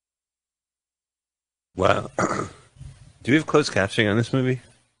wow. Do we have closed captioning on this movie?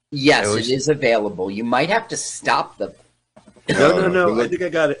 Yes, it is available. You might have to stop the. No. I think I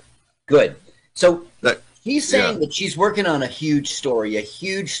got it. Good. So he's saying that she's working on a huge story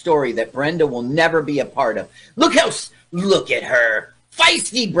that Brenda will never be a part of. Look at her.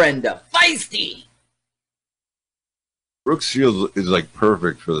 Feisty Brenda. Feisty. Brooke Shields is like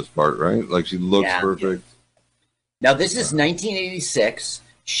perfect for this part, right? Like she looks perfect. Now this is 1986.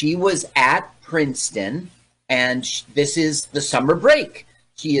 She was at Princeton, and this is the summer break.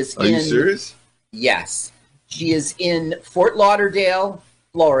 She is Are you serious? Yes. She is in Fort Lauderdale,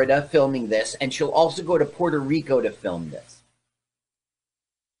 Florida, filming this, and she'll also go to Puerto Rico to film this.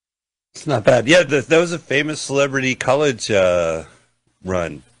 It's not bad. Yeah, that was a famous celebrity college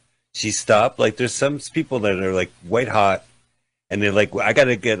run. She stopped. Like, there's some people that are like white hot, and they're like, I got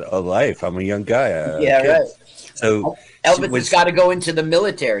to get a life. I'm a young guy. Right. So Elvis has got to go into the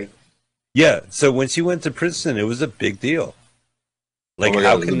military. Yeah. So when she went to Princeton, it was a big deal. Like, oh my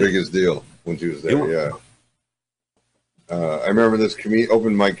God, it was the biggest deal when she was there. Yeah. I remember this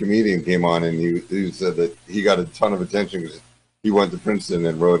open mic comedian came on, and he said that he got a ton of attention because he went to Princeton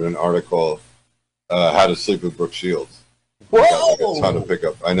and wrote an article, "How to Sleep with Brooke Shields." Whoa! Got like a ton of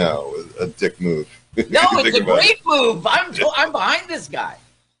pickup. I know, a dick move. No, it's a great move. I'm behind this guy.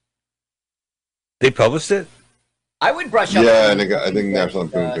 They published it? I would brush up. Yeah, and I think National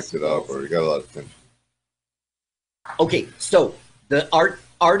Lampoon picked it up, or he got a lot of attention. Okay, so the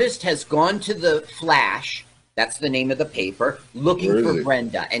artist has gone to the Flash. That's the name of the paper, looking for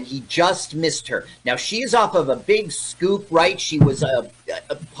Brenda, and he just missed her. Now, she's off of a big scoop, right? She was a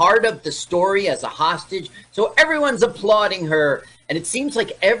part of the story as a hostage, so everyone's applauding her, and it seems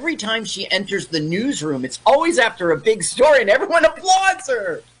like every time she enters the newsroom, it's always after a big story, and everyone applauds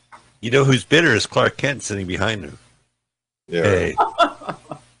her. You know who's bitter is Clark Kent sitting behind her. Yeah. Hey.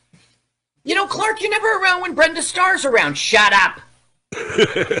 You know, Clark, you're never around when Brenda Starr's around. Shut up.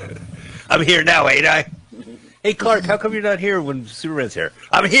 I'm here now, ain't I? Hey, Clark, how come you're not here when Superman's here?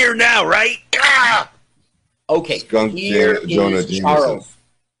 I'm here now, right? Ah! Okay, here is Charles.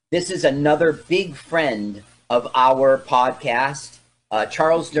 This is another big friend of our podcast,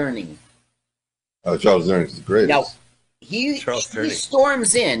 Charles Durning. Oh, Charles Durning is the greatest. Now, He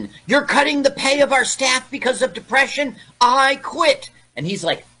storms in. You're cutting the pay of our staff because of depression? I quit. And he's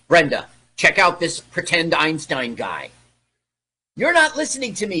like, Brenda, check out this pretend Einstein guy. You're not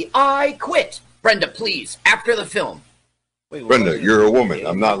listening to me. I quit. Brenda, please, after the film. Wait, Brenda, you're a woman.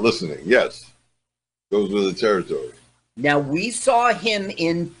 I'm not listening. Yes. Goes with the territory. Now, we saw him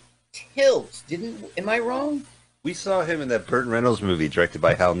in Tilt. Am I wrong? We saw him in that Burt Reynolds movie directed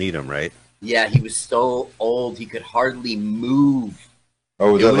by Hal Needham, right? Yeah, he was so old he could hardly move.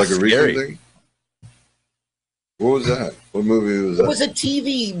 Oh, was that like a recent thing? What was that? What movie was that? It was a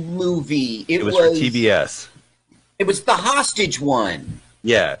TV movie. It was for TBS. It was the hostage one.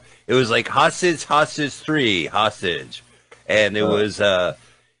 Yeah, it was like Hostage 3, Hostage. And it was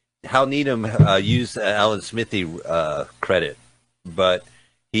Hal Needham used Alan Smithy credit, but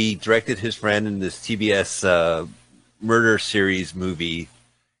he directed his friend in this TBS murder series movie,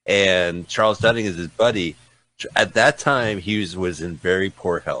 and Charles Dunning is his buddy. At that time, he was in very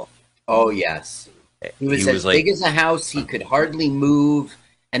poor health. Oh, yes. He was as big as a house. He could hardly move,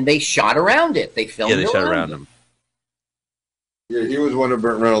 and they shot around it. They filmed they shot around him. Yeah, he was one of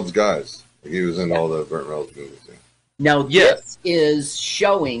Burt Reynolds' guys. He was in all the Burt Reynolds movies. Yeah. Now, this is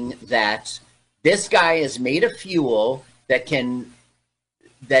showing that this guy is made of fuel it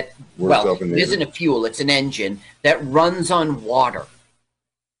isn't a fuel, it's an engine that runs on water.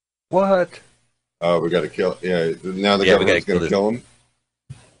 What? Oh, we got to kill. Yeah, now the government's going to kill him.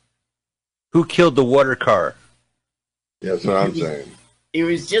 Who killed the water car? Yeah, that's what I'm saying. He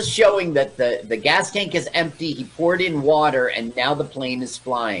was just showing that the gas tank is empty. He poured in water, and now the plane is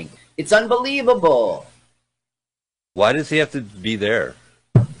flying. It's unbelievable. Why does he have to be there?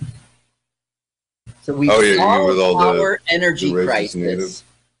 So we solved with all our energy crisis. Natives.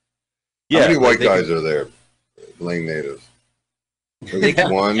 Yeah, how many white guys are there playing natives? One. He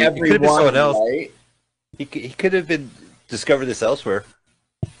could have been someone else. Right? He could have been discovered this elsewhere.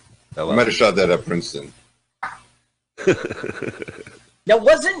 Oh, well. I might have shot that at Princeton. Now,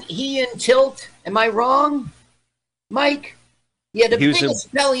 wasn't he in Tilt? Am I wrong, Mike? He had the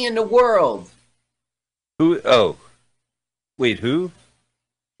biggest belly in the world. Who? Oh, wait, who?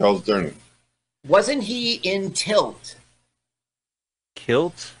 Charles Durning. Wasn't he in Tilt?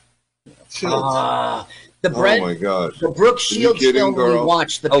 Kilt? Oh my God! The Brooke Shields film we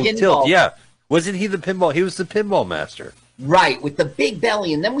watched. The pinball. Tilt. Yeah, wasn't he the pinball? He was the pinball master. Right, with the big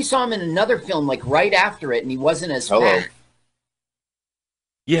belly, and then we saw him in another film like right after it, and he wasn't as fat.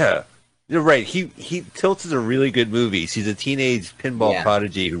 Yeah, you're right. He Tilt is a really good movie. He's a teenage pinball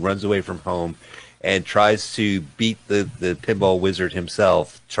prodigy who runs away from home and tries to beat the pinball wizard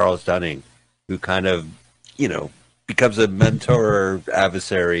himself, Charles Dunning, who kind of, becomes a mentor or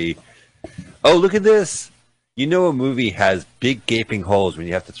adversary. Oh, look at this. You know a movie has big gaping holes when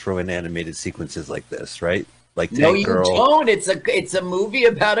you have to throw in animated sequences like this, right? Like no, you don't. It's a movie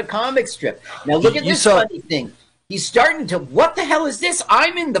about a comic strip. Now look at this funny thing. He's starting to. What the hell is this?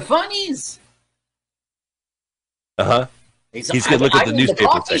 I'm in the funnies. He's gonna look at the newspaper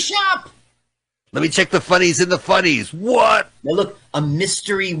coffee shop. Let me check the funnies in the funnies. What? Now look, a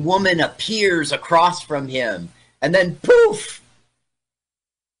mystery woman appears across from him, and then poof.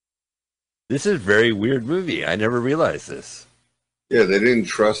 This is a very weird movie. I never realized this. Yeah, they didn't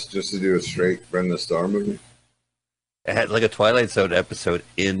trust just to do a straight Brenda Starr movie. It had like a Twilight Zone episode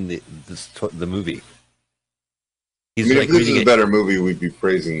in the movie. If this is a better movie, we'd be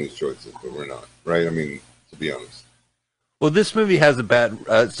praising these choices, but we're not, right? I mean, to be honest. Well, this movie has a bad,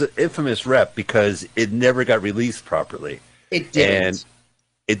 it's an infamous rep because it never got released properly. It didn't. And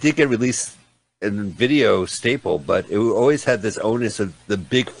it did get released in video staple, but it always had this onus of the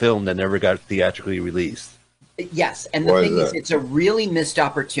big film that never got theatrically released. Yes, and the thing is, it's a really missed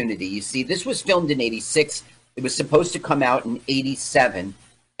opportunity. You see, this was filmed in '86. It was supposed to come out in '87.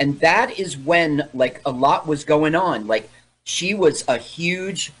 And that is when, like, a lot was going on. Like, she was a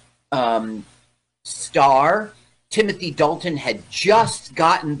huge star. Timothy Dalton had just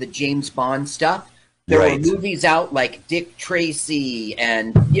gotten the James Bond stuff. There were movies out like Dick Tracy,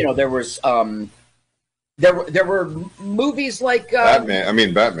 and there was there were movies like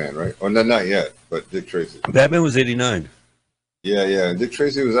Batman, right? Oh, no, not yet, but Dick Tracy. Batman was '89. Yeah, and Dick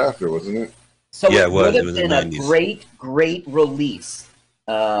Tracy was after, wasn't it? So yeah, it would have been a great release.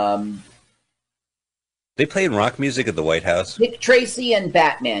 They played rock music at the White House. Dick Tracy and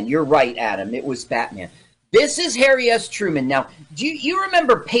Batman. You're right, Adam. It was Batman. This is Harry S. Truman. Now, do you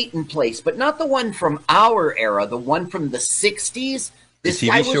remember Peyton Place, but not the one from our era, the one from the 60s? This the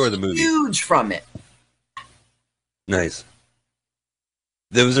TV show or the movie? Huge from it. Nice.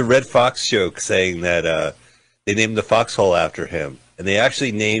 There was a Red Fox joke saying that they named the foxhole after him, and they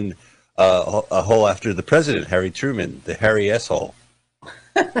actually named a hole after the president, Harry Truman, the Harry S hole.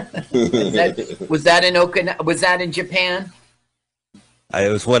 Was that in Okinawa? Was that in Japan? It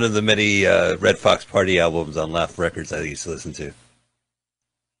was one of the many Red Fox Party albums on Laugh Records I used to listen to.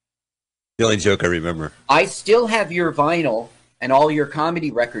 The only joke I remember. I still have your vinyl and all your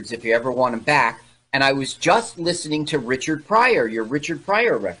comedy records if you ever want them back. And I was just listening to Richard Pryor, your Richard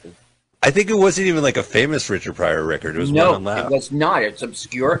Pryor record. I think it wasn't even like a famous Richard Pryor record. It was one on Laugh. It was not. It's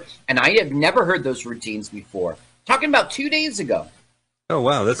obscure. And I have never heard those routines before. Talking about 2 days ago. Oh,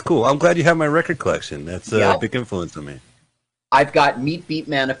 wow. That's cool. I'm glad you have my record collection. That's a big influence on me. I've got Meat Beat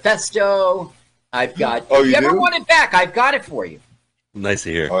Manifesto. I've got... Oh, if you ever want it back, I've got it for you. Nice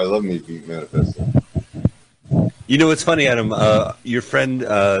to hear. Oh, I love Meat Beat Manifesto. You know what's funny, Adam? Your friend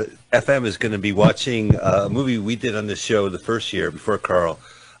FM is going to be watching a movie we did on this show the first year before Carl.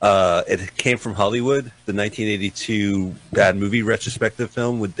 It came from Hollywood, the 1982 bad movie retrospective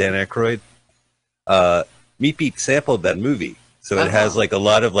film with Dan Aykroyd. Meat Beat sampled that movie, so it has like a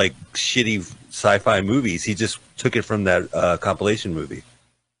lot of like shitty sci-fi movies. He just took it from that compilation movie.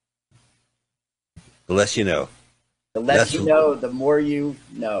 The less you know. The less you know, the more you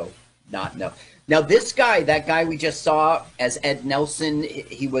know. Not know. Now, this guy, that guy we just saw as Ed Nelson,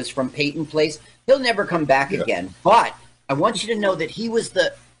 he was from Peyton Place. He'll never come back again. But I want you to know that he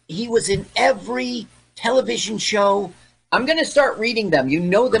was in every television show. I'm going to start reading them. You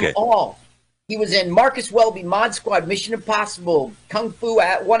know them all. He was in Marcus Welby, Mod Squad, Mission Impossible, Kung Fu,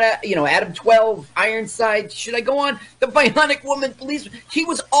 Adam 12, Ironside. Should I go on? The Bionic Woman, Police. He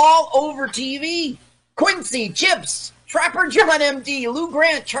was all over TV. Quincy, Chips, Trapper John M.D., Lou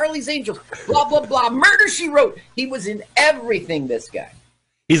Grant, Charlie's Angels, blah, blah, blah. Murder, She Wrote. He was in everything, this guy.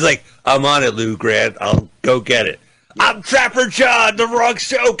 He's like, I'm on it, Lou Grant. I'll go get it. Yeah. I'm Trapper John, the wrong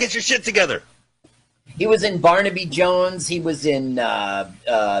show. Get your shit together. He was in Barnaby Jones. He was in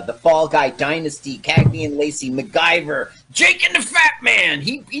The Fall Guy Dynasty, Cagney and Lacey, MacGyver, Jake and the Fat Man.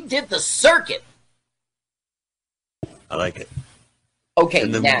 He did the circuit. I like it. Okay,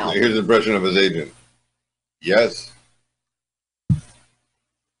 now. Here's an impression of his agent. Yes.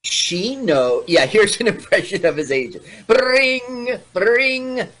 Here's an impression of his agent.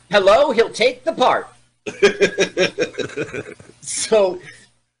 Bring. Hello, he'll take the part. So,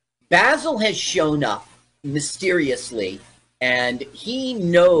 Basil has shown up mysteriously, and he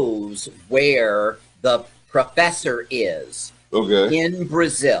knows where the professor is. Okay. In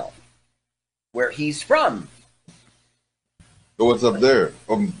Brazil, where he's from. So what's up there?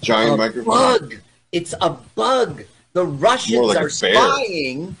 Giant microphone? Bug. It's a bug. The Russians are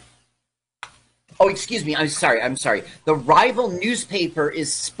spying. Oh, excuse me. I'm sorry. The rival newspaper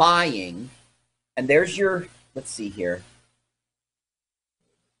is spying. And there's your, let's see here.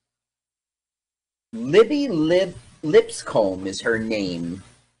 Libby Lipscomb is her name.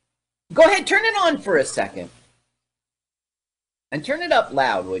 Go ahead, turn it on for a second. And turn it up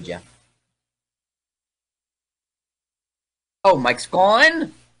loud, would you? Oh, Mike's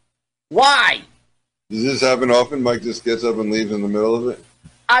gone? Why? Does this happen often? Mike just gets up and leaves in the middle of it?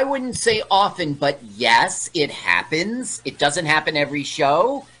 I wouldn't say often, but yes, it happens. It doesn't happen every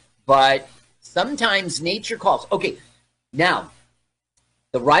show, but sometimes nature calls. Okay, now,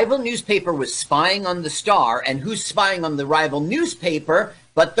 the rival newspaper was spying on the Star, and who's spying on the rival newspaper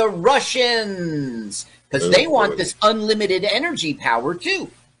but the Russians? Because they want this unlimited energy power, too.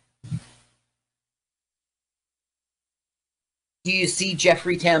 Do you see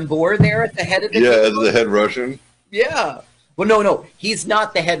Jeffrey Tambor there at the head of the table? As the head Russian? Yeah. Well, no. He's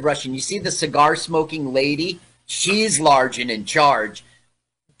not the head Russian. You see the cigar-smoking lady? She's large and in charge.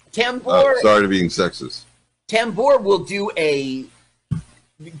 Tambor... sorry to being sexist. Tambor will do a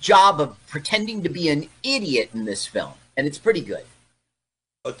job of pretending to be an idiot in this film, and it's pretty good.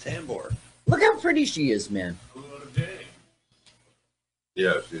 Oh, Tambor. Look how pretty she is, man.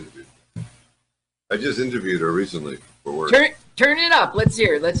 Yeah, she's good. I just interviewed her recently for work. Turn it up. Let's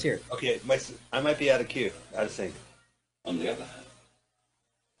hear it. Okay, I might be out of cue, out of sync. On the other hand,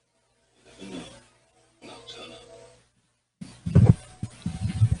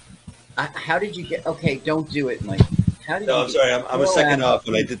 how did you get? Okay, don't do it, Mike. How did I'm sorry. I'm a second off.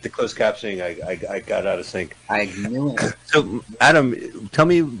 When I did the closed captioning, I got out of sync. I knew it. So, Adam, tell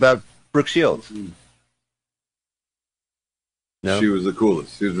me about Brooke Shields. No? She was the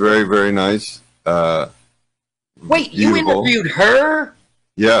coolest. She was very, very nice. Wait, you interviewed her?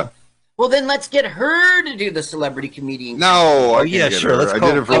 Yeah. Well, then let's get her to do the celebrity comedian. No, I did it for work. I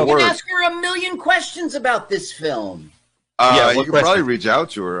can ask her a million questions about this film. You could probably reach out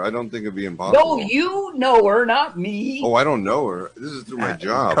to her. I don't think it'd be impossible. No, you know her, not me. Oh, I don't know her. This is through my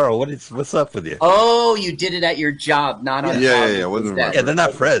job. Carl, what's up with you? Oh, you did it at your job, not on. Yeah. Yeah, they're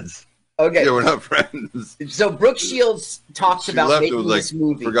not friends. Okay. Yeah, we're not friends. So Brooke Shields talks She about left, making it was like, this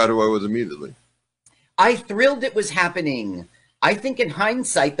movie. Forgot who I was immediately. I thrilled it was happening. I think in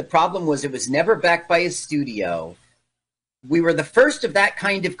hindsight, the problem was it was never backed by a studio. We were the first of that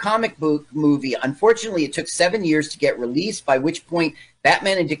kind of comic book movie. Unfortunately, it took 7 years to get released, by which point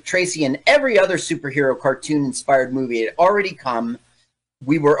Batman and Dick Tracy and every other superhero cartoon-inspired movie had already come.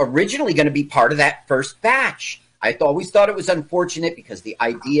 We were originally going to be part of that first batch. I always thought it was unfortunate because the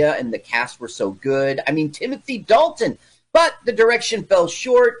idea and the cast were so good. I mean, Timothy Dalton, but the direction fell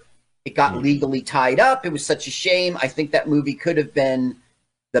short. It got legally tied up. It was such a shame. I think that movie could have been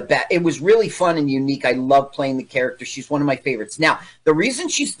the best. It was really fun and unique. I love playing the character. She's one of my favorites. Now, the reason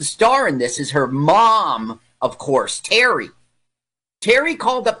she's the star in this is her mom, of course, Terry. Terry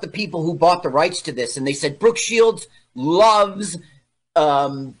called up the people who bought the rights to this, and they said, Brooke Shields loves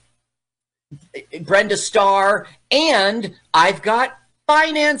Brenda Starr, and I've got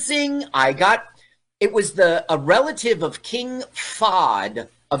financing. It was a relative of King Fahd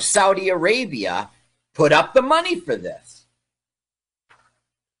of Saudi Arabia put up the money for this.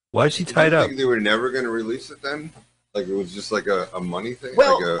 Why is she tied up? Think they were never going to release it then? Like it was just like a money thing?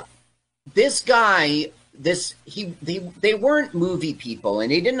 Well, this guy, they weren't movie people,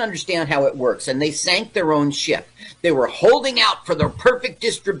 and they didn't understand how it works, and they sank their own ship. They were holding out for their perfect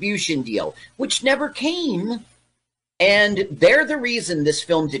distribution deal, which never came. And they're the reason this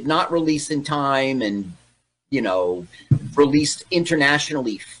film did not release in time and, released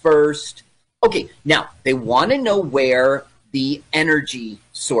internationally first. Okay, now they want to know where the energy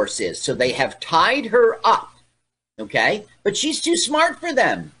source is. So they have tied her up, okay? But she's too smart for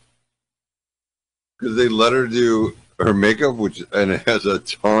them. Because they let her do her makeup, and it has a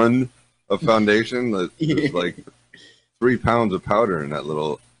ton of foundation. There's like 3 pounds of powder in that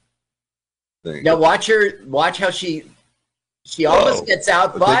little thing. Now watch how she almost gets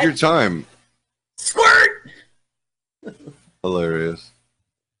out, but take your time. Squirt! Hilarious.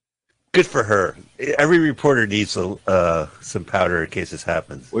 Good for her. Every reporter needs some powder in case this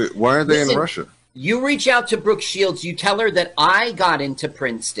happens. Wait, why aren't they in Russia? You reach out to Brooke Shields. You tell her that I got into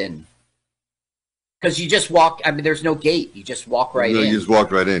Princeton. Because you just walk. I mean, there's no gate. You just walk right in. You just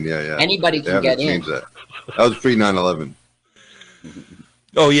walked right in. Yeah. Anybody can get in. That was pre 9/11.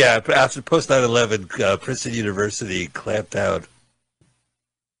 Oh yeah, after post 9/11, Princeton University clamped out.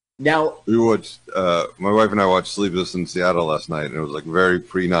 Now we watched. My wife and I watched Sleepless in Seattle last night, and it was like very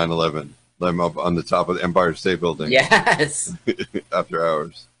pre 9/11. I'm up on the top of the Empire State Building. Yes. After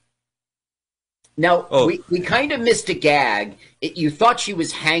hours. Now we kind of missed a gag. You thought she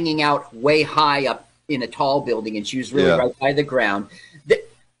was hanging out way high up in a tall building, and she was really right by the ground.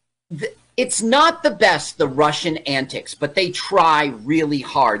 It's not the best, the Russian antics, but they try really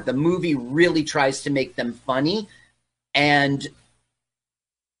hard. The movie really tries to make them funny, and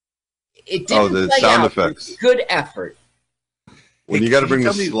it didn't the play sound out. effects. Good effort. When you got to bring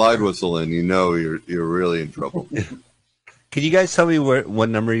the slide whistle in, you're really in trouble. Can you guys tell me what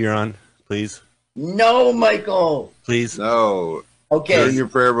number you're on, please? No, Michael. Please. No. Okay. Turn your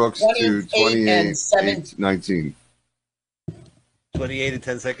prayer books to 28 and 19. 28 and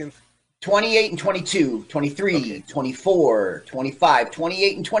 10 seconds? 28 and 22, 23, 24, 25,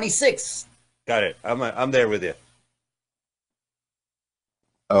 28 and 26. Got it. I'm there with you.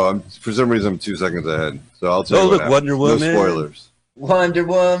 Oh, for some reason I'm 2 seconds ahead. So I'll tell you. Oh, look, Wonder Woman. No spoilers. Wonder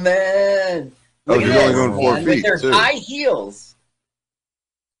Woman. Oh, you're only going 4 feet. With their too. high heels.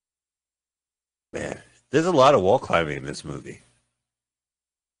 Man, there's a lot of wall climbing in this movie.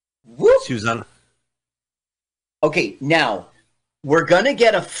 Whoop. She was on. Okay, now we're gonna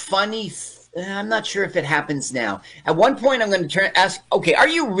get a funny. I'm not sure if it happens now. At one point, I'm going to ask. Okay, are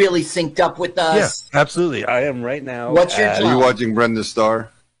you really synced up with us? Yes, absolutely. I am right now. What's your job? Are you watching Brenda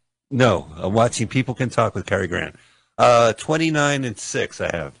Starr? No, I'm watching People Can Talk with Cary Grant. 29 and 6.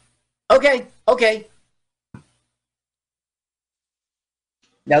 I have. Okay.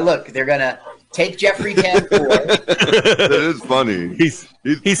 Now look, they're gonna take Jeffrey Tambor. That is funny.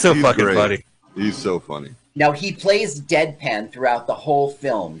 He's so fucking great. funny. He's so funny. Now he plays deadpan throughout the whole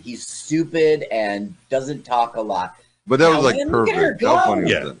film. He's stupid and doesn't talk a lot. But that was Now, like look at her perfect. How funny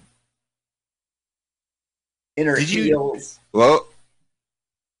go. was that? In her Did you- heels. Well,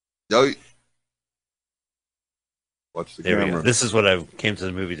 watch the There we go. camera. This is what I came to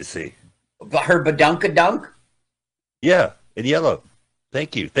the movie to see. Her badunkadunk. Yeah, in yellow.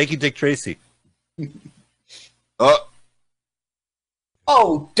 Thank you, Dick Tracy.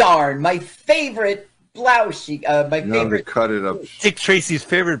 Oh darn! My favorite blouse. My favorite. Cut it up. Dick Tracy's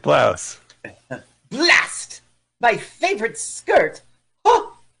favorite blouse. Blast! My favorite skirt.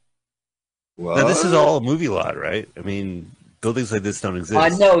 Oh, Well, Now, this is all a movie lot, right? I mean, buildings like this don't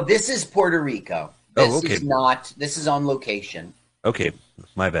exist. No, this is Puerto Rico. This okay. is not. This is on location. Okay,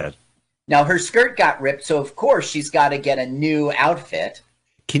 my bad. Now, her skirt got ripped, so of course she's got to get a new outfit.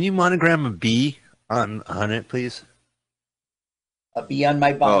 Can you monogram a B on it, please? A bee on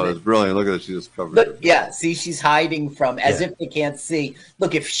my bonnet. Oh, that's brilliant. Look at it. She just covered Look, it. yeah, see, she's hiding from, as if they can't see.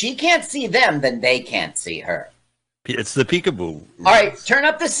 Look, if she can't see them, then they can't see her. It's the peekaboo. All right, turn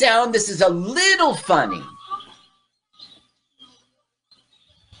up the sound. This is a little funny.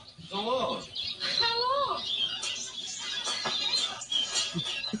 Hello.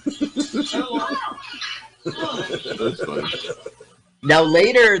 That's funny. Now,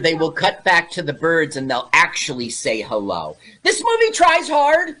 later, they will cut back to the birds, and they'll actually say hello. This movie tries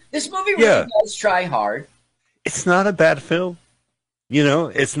hard. This movie really does try hard. It's not a bad film. You know,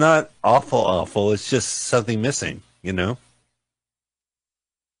 it's not awful. It's just something missing, you know?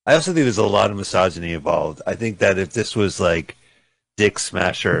 I also think there's a lot of misogyny involved. I think that if this was like Dick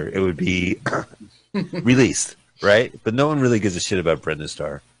Smasher, it would be released, right? But no one really gives a shit about Brenda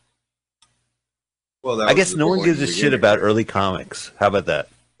Starr. Well, I guess no one gives a shit about early comics. How about that?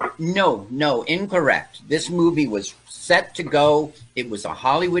 No, incorrect. This movie was set to go. It was a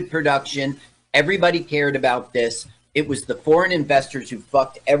Hollywood production. Everybody cared about this. It was the foreign investors who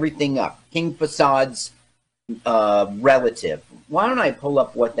fucked everything up. King Fassad's relative. Why don't I pull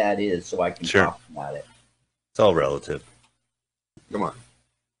up what that is so I can talk about it? It's all relative. Come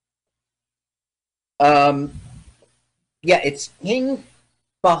on. Yeah, it's King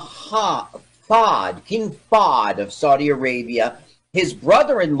King Fahd of Saudi Arabia. His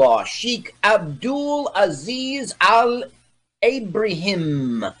brother-in-law, Sheikh Abdul Aziz Al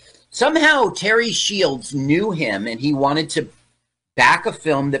Ibrahim. Somehow Terry Shields knew him and he wanted to back a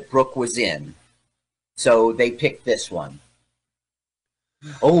film that Brooke was in. So they picked this one.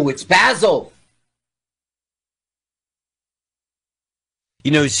 Oh, it's Basil.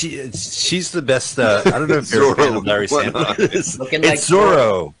 You know, she's the best. I don't know if you're a fan of Larry Sandler. It's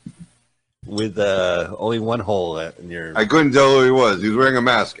Zorro. With only one hole in your... I couldn't tell who he was. He was wearing a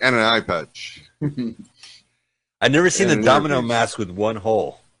mask and an eye patch. I've never seen a domino mask with one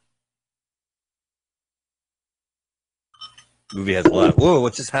hole. Movie has a lot. Whoa,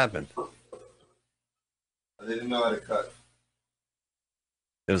 what just happened? They didn't know how to cut.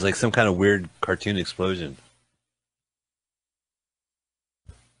 It was like some kind of weird cartoon explosion.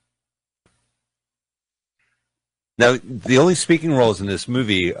 Now, the only speaking roles in this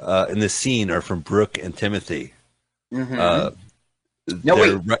movie, in this scene, are from Brooke and Timothy. No,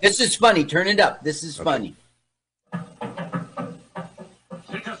 wait. This is funny. Turn it up. This is funny.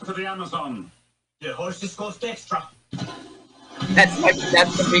 Take us to the Amazon. The horses cost extra. That's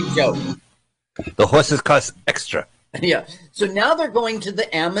the big joke. The horses cost extra. Yeah. So now they're going to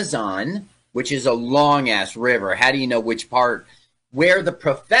the Amazon, which is a long-ass river. How do you know which part? Where the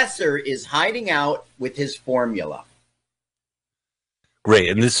professor is hiding out with his formula. Great.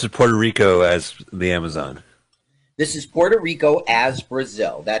 And this is Puerto Rico as the Amazon. This is Puerto Rico as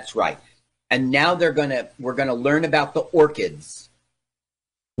Brazil. That's right. And now we're gonna learn about the orchids.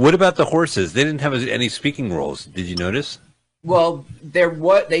 What about the horses? They didn't have any speaking roles. Did you notice? Well,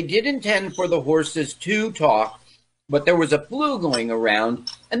 they did intend for the horses to talk, but there was a flu going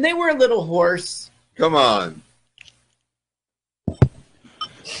around, and they were a little hoarse. Come on.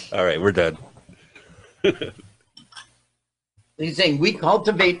 All right, we're done. He's saying, we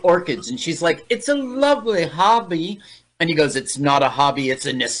cultivate orchids. And she's like, it's a lovely hobby. And he goes, it's not a hobby, it's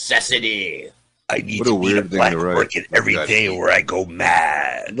a necessity. I need to eat a black orchid every day or I go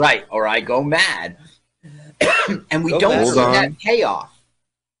mad. Right, or I go mad. And we don't see that payoff.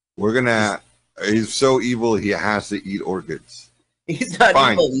 We're going to... He's so evil, he has to eat orchids. He's not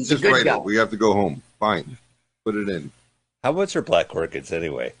evil, he's just a good guy. We have to go home. Fine. Put it in. How much are black orchids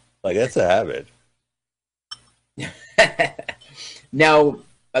anyway? Like, that's a habit. Now,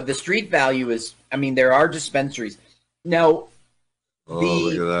 the street value is, there are dispensaries. Now,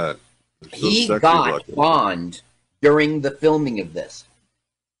 look at that. He got Bond during the filming of this.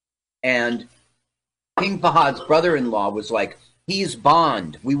 And King Fahad's brother-in-law was like, he's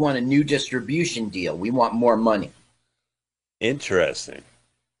Bond. We want a new distribution deal. We want more money. Interesting.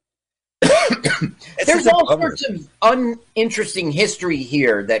 There's all sorts of uninteresting history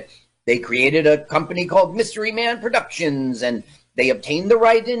here that they created a company called Mystery Man Productions, and they obtained the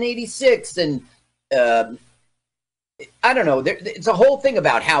right in '86, and I don't know. It's a whole thing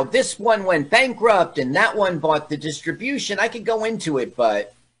about how this one went bankrupt and that one bought the distribution. I could go into it,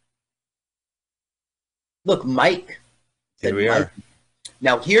 but look, Mike. Here we are.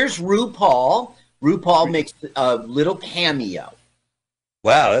 Now here's RuPaul. RuPaul makes a little cameo.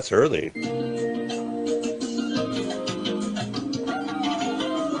 Wow, that's early.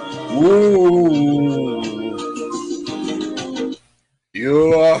 Ooh.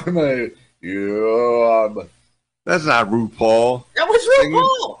 You are my. That's not RuPaul. That was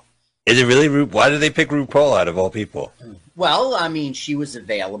RuPaul. Is it really RuPaul? Why did they pick RuPaul out of all people? Well, I mean, she was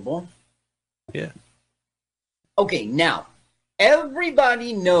available. Yeah. Okay, now,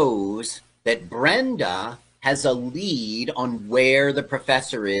 everybody knows that Brenda has a lead on where the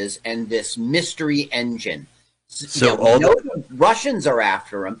professor is and this mystery engine. So we know the Russians are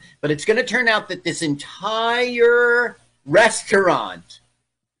after him, but it's going to turn out that this entire restaurant.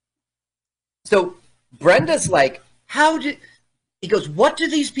 So Brenda's like, he goes, what do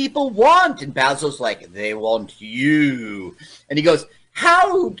these people want? And Basil's like, they want you. And he goes,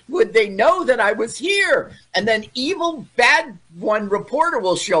 how would they know that I was here? And then evil bad one reporter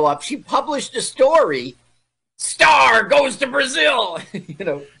will show up. She published a story. Star goes to Brazil. You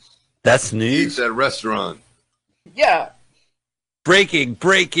know, that's news. Eats at restaurant. Yeah. Breaking.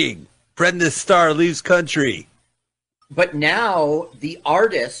 Brenda Starr leaves country. But now the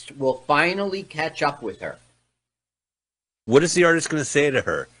artist will finally catch up with her. What is the artist going to say to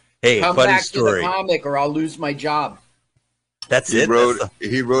her? Hey, come funny back story. To the comic or I'll lose my job. That's He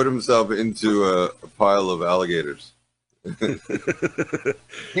wrote himself into a pile of alligators.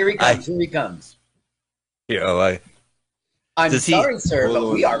 Here he comes. Yeah, I'm sorry, sir, but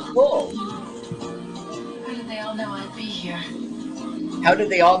we are full. How did they all know I'd be here? How did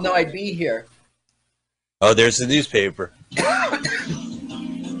they all know I'd be here? Oh, there's the newspaper.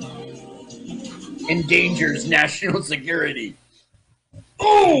 Endangers national security.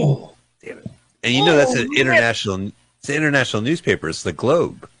 Oh, damn it! And you know that's an international. It's an international newspaper. It's the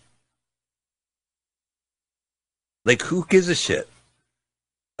Globe. Like, who gives a shit?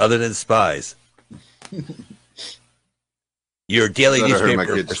 Other than spies. Your daily newspaper. I heard my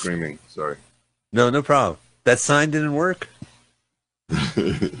kids screaming. Sorry. No problem. That sign didn't work.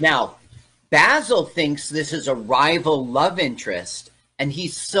 Now, Basil thinks this is a rival love interest, and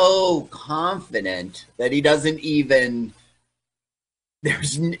he's so confident that he doesn't even.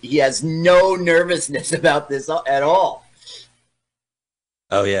 He has no nervousness about this at all.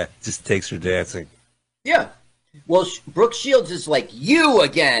 Oh yeah, just takes her dancing. Yeah. Well, Brooke Shields is like, you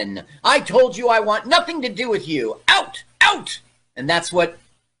again. I told you I want nothing to do with you. Out. And that's what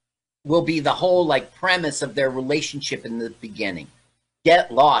will be the whole like premise of their relationship in the beginning.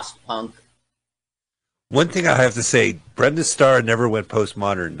 Get lost, punk. One thing I have to say, Brenda Starr never went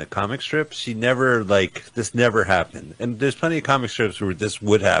postmodern. The comic strip, she never, this never happened. And there's plenty of comic strips where this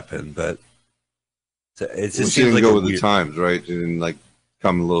would happen, but it just she seems didn't like go with the times, right? She didn't,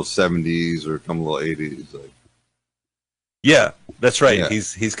 come a little 70s or come a little 80s. Yeah, that's right. Yeah.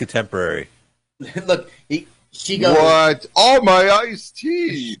 He's contemporary. Look, she goes... What? All my iced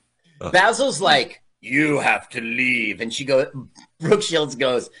tea! Basil's like, you have to leave. And Brooke Shields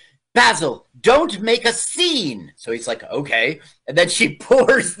goes... Basil, don't make a scene. So he's like, okay. And then she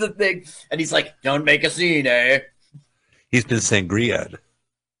pours the thing, and he's like, don't make a scene, eh? He's been sangria'd.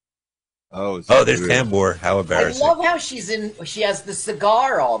 Oh, there's Tambor. How embarrassing. I love how she has the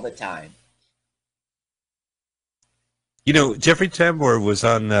cigar all the time. You know, Jeffrey Tambor was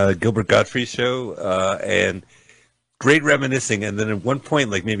on Gilbert Gottfried's show, and great reminiscing. And then at one point,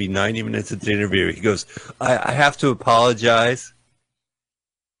 maybe 90 minutes into the interview, he goes, I have to apologize.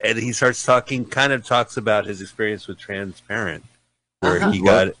 And he starts talks about his experience with Transparent, where he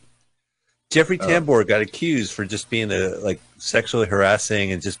got Jeffrey Tambor got accused for just being sexually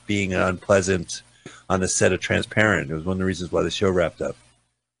harassing and just being unpleasant on the set of Transparent. It was one of the reasons why the show wrapped up.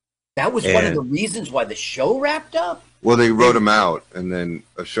 That was one of the reasons why the show wrapped up? Well, they wrote him out, and then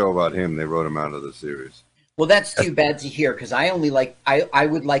a show about him, they wrote him out of the series. Well, that's too bad to hear, because I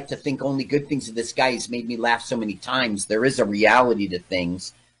would like to think only good things of this guy. He's made me laugh so many times. There is a reality to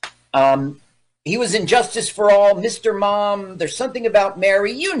things. He was in Justice for All, Mr. Mom, There's Something About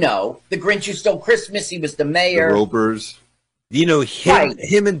Mary, The Grinch Who Stole Christmas, he was the mayor. The Ropers. You know,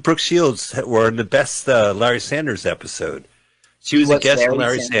 him and Brooke Shields were in the best Larry Sanders episode. She was a guest on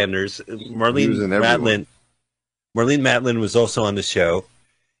Larry Sanders. Marlene Matlin was also on the show.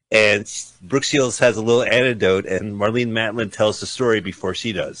 And Brooke Shields has a little anecdote, and Marlene Matlin tells the story before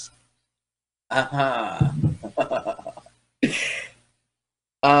she does.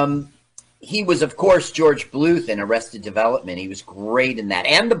 He was, of course, George Bluth in Arrested Development. He was great in that.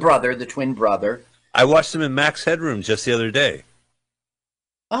 And the twin brother. I watched him in Max Headroom just the other day.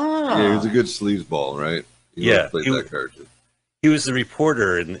 Yeah, he was a good sleazeball, right? He played that character. He was the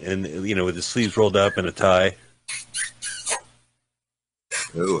reporter, and with his sleeves rolled up and a tie.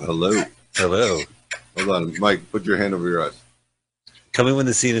 Oh, hello. Hello. Hold on, Mike, put your hand over your eyes. Tell me when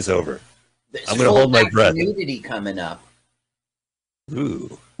the scene is over. I'm going to hold my breath. Nudity coming up.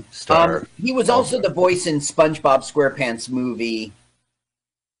 Ooh, star. He was also the voice in SpongeBob SquarePants movie.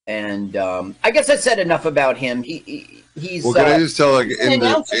 And I guess I said enough about him. He's well, can I just tell, like, an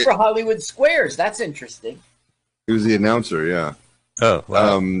announcer for Hollywood Squares. That's interesting. He was the announcer, yeah. Oh,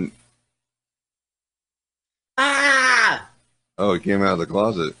 wow. Oh, he came out of the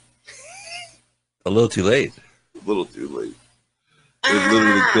closet. A little too late. A little too late. It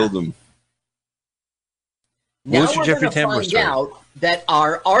literally killed him. Now we're going to find out that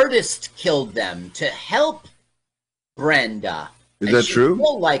our artist killed them to help Brenda. Is that true?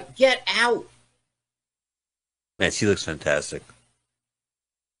 Will, like, get out. Man, she looks fantastic.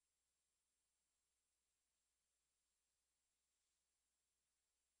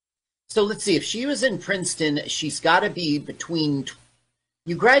 So let's see. If she was in Princeton, she's got to be between...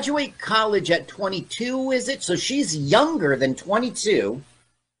 You graduate college at 22, is it? So she's younger than 22.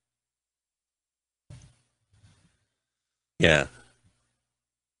 Yeah.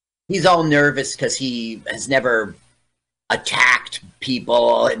 He's all nervous because he has never attacked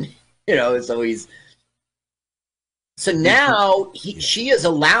people, and so he's... So now she is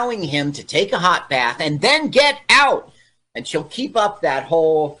allowing him to take a hot bath and then get out, and she'll keep up that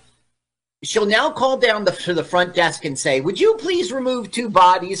whole... She'll now call down to the front desk and say, "Would you please remove 2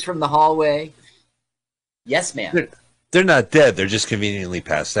 bodies from the hallway?" Yes, ma'am. They're not dead. They're just conveniently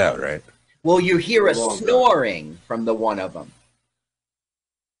passed out, right? Well, you hear a snoring from the one of them.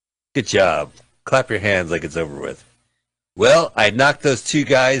 Good job. Clap your hands like it's over with. Well, I knocked those 2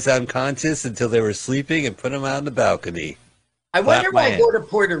 guys unconscious until they were sleeping and put them out on the balcony. I wonder why I go to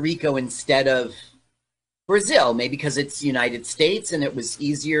Puerto Rico instead of Brazil. Maybe because it's United States and it was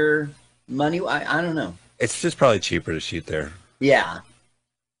easier money. I don't know. It's just probably cheaper to shoot there. Yeah.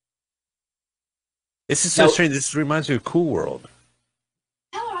 This is so strange. This reminds me of Cool World.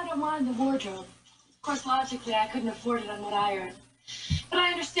 Tell her I don't mind the wardrobe. Of course, logically, I couldn't afford it on what I earn. But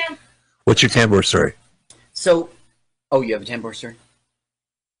I understand. What's your tambour story? So, you have a tambour story?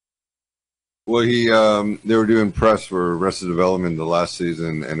 Well, they were doing press for Arrested Development the last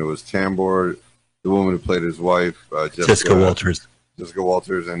season, and it was Tambor, the woman who played his wife, Jessica Walters. Jessica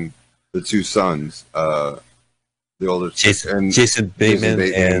Walters, and the 2 sons, the older Jason Bateman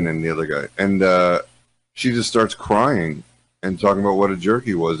and the other guy. And she just starts crying and talking about what a jerk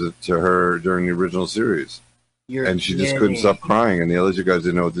he was to her during the original series. And she just couldn't stop crying, and the other 2 guys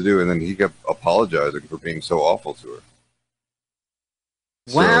didn't know what to do. And then he kept apologizing for being so awful to her.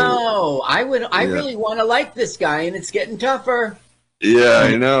 Wow, I really want to like this guy, and it's getting tougher. Yeah,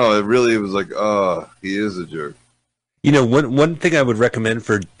 I know. It really was like, he is a jerk. One thing I would recommend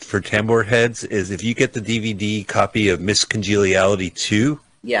for tambour heads is if you get the DVD copy of Miss Congeniality 2.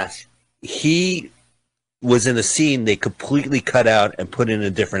 Yes. He was in a scene they completely cut out and put in a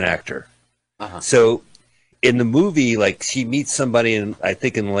different actor. So in the movie, like, she meets somebody in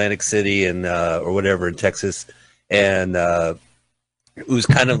Atlantic City and or whatever in Texas, and who's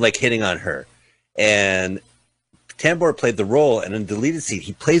kind of like hitting on her. And Tambor played the role, and in the deleted scene,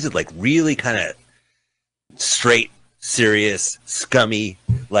 he plays it like really kind of straight, serious, scummy,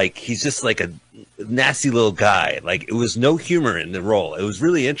 like he's just like a nasty little guy. Like, it was no humor in the role. It was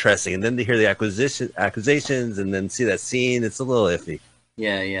really interesting, and then to hear the accusations and then see that scene, it's a little iffy.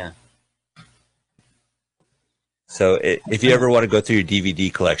 Yeah. So if you ever want to go through your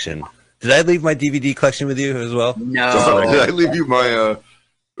DVD collection, did I leave my DVD collection with you as well? No. Did I leave you my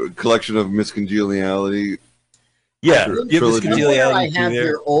collection of Miss Congeniality? Yeah, you have Miss Congeniality. I have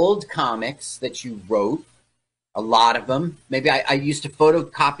your old comics that you wrote. A lot of them. Maybe I used to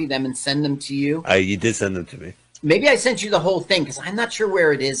photocopy them and send them to you. You did send them to me. Maybe I sent you the whole thing because I'm not sure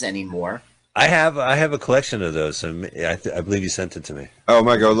where it is anymore. I have a collection of those. So I believe you sent it to me. Oh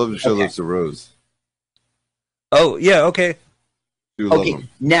my God, I'd love to show those to Rose. Oh yeah, okay. Okay,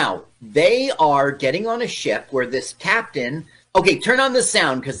 now they are getting on a ship where this captain. Okay, turn on the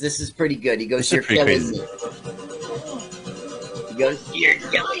sound because this is pretty good. He goes, "You're killing me." He goes, "You're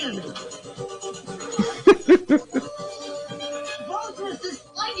killing me."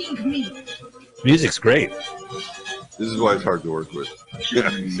 Music's great. This is why it's hard to work with. Yeah,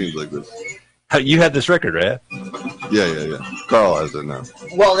 it seems like this. You had this record, right? Yeah. Carl has it now.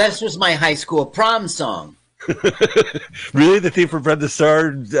 Well, this was my high school prom song. Really? The theme for Brenda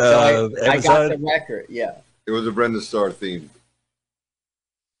Starr I got the record, yeah. It was a Brenda Starr theme.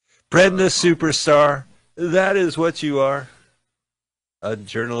 Brenda Superstar, that is what you are. A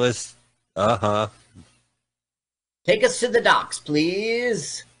journalist. Take us to the docks,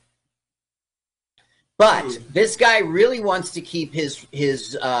 please. But this guy really wants to keep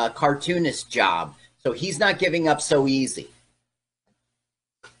his cartoonist job, so he's not giving up so easy.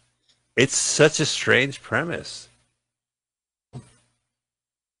 It's such a strange premise.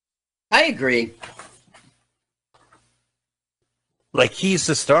 I agree. Like, he's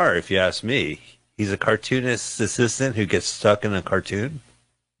the star, if you ask me. He's a cartoonist assistant who gets stuck in a cartoon.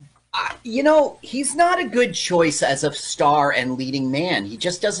 He's not a good choice as a star and leading man. He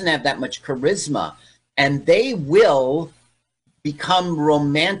just doesn't have that much charisma. And they will become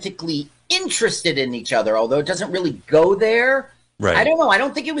romantically interested in each other, although it doesn't really go there. Right. I don't know. I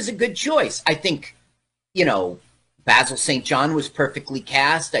don't think it was a good choice. I think, Basil St. John was perfectly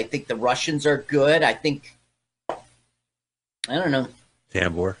cast. I think the Russians are good. I don't know.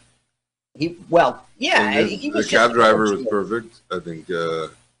 Tambor. He was the cab driver was perfect, I think.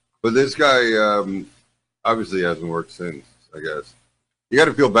 But this guy obviously hasn't worked since, I guess. You got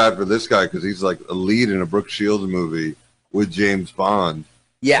to feel bad for this guy because he's like a lead in a Brooke Shields movie with James Bond.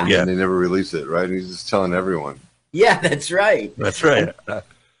 Yeah. And they never release it, right? And he's just telling everyone. Yeah, that's right. That's right.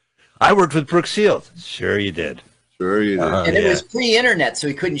 I worked with Brooke Shields. Sure you did. Sure you did. And it was pre-internet, so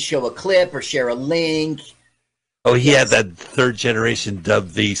he couldn't show a clip or share a link. Oh, he had that third-generation dub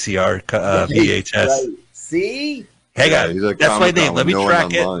VCR VHS. Right. See? Hang on. He's like That's my name. Let me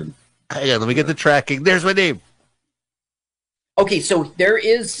track it. online. Hang on. Let me get the tracking. There's my name. Okay, so there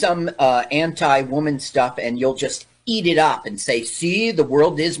is some anti-woman stuff, and you'll just eat it up and say, see, the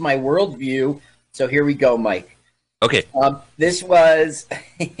world is my worldview. So here we go, Mike. Okay. This was...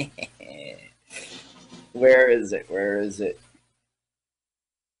 Where is it?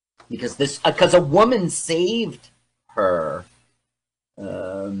 Because a woman saved her.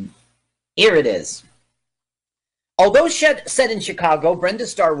 Here it is. Although set in Chicago, Brenda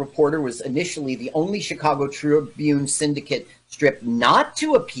Starr reporter was initially the only Chicago Tribune syndicate strip not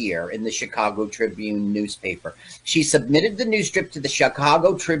to appear in the Chicago Tribune newspaper. She submitted the news strip to the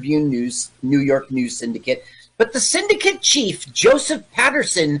Chicago Tribune New York News Syndicate, but the syndicate chief, Joseph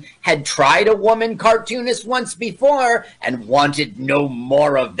Patterson, had tried a woman cartoonist once before and wanted no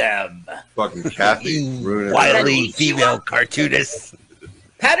more of them. Fucking Kathy. Wily female cartoonists.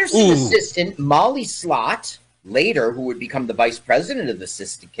 Patterson's assistant, Molly Slott, later who would become the vice president of the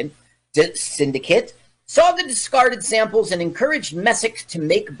syndicate, saw the discarded samples and encouraged Messick to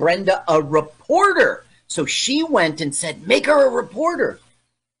make Brenda a reporter. So she went and said, make her a reporter.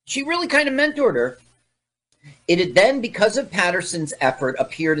 She really kind of mentored her. It had then, because of Patterson's effort,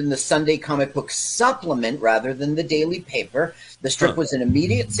 appeared in the Sunday comic book supplement rather than the daily paper. The strip was an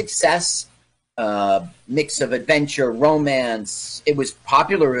immediate success, mix of adventure, romance. It was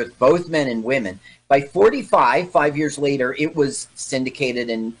popular with both men and women. By 45, 5 years later, it was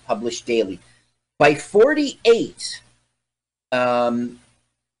syndicated and published daily. By 48, the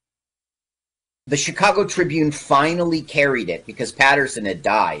Chicago Tribune finally carried it because Patterson had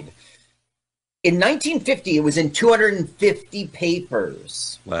died. In 1950, it was in 250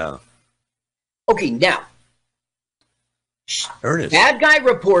 papers. Wow. Okay, now, Ernest. bad guy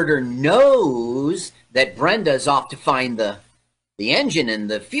reporter knows that Brenda's off to find the engine and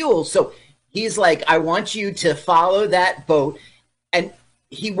the fuel, so he's like, I want you to follow that boat, and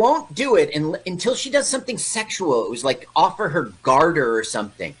he won't do it until she does something sexual. It was like offer her garter or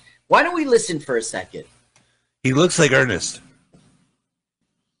something. Why don't we listen for a second? He looks like Ernest.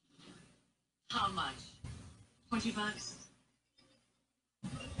 How much? $20?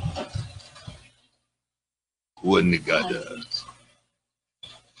 Wouldn't have got that.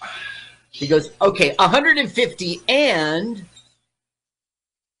 He goes, okay, 150 and...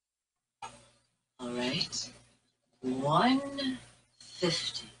 All right.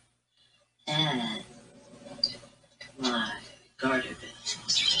 150. And my garter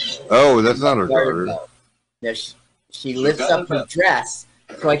belt. Oh, that's not her garter daughter. belt. Now she lifts up her dress.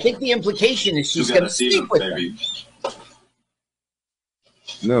 So I think the implication is she's going to sleep with him.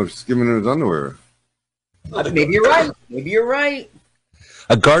 No, she's giving him his underwear. Maybe you're right. Maybe you're right.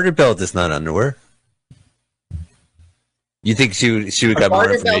 A garter belt is not underwear. You think she would got more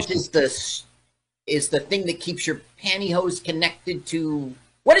information? A garter belt is the thing that keeps your pantyhose connected to...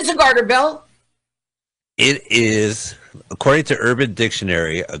 What is a garter belt? It is, according to Urban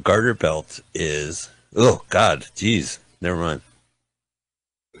Dictionary, a garter belt is... Oh, God. Jeez. Never mind.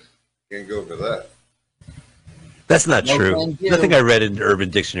 Can't go for that. That's not true. Nothing I read in Urban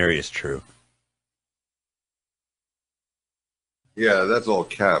Dictionary is true. Yeah, that's all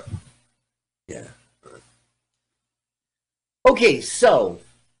cap. Yeah. Okay, so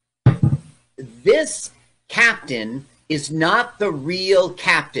this captain is not the real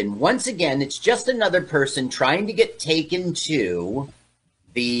captain. Once again, it's just another person trying to get taken to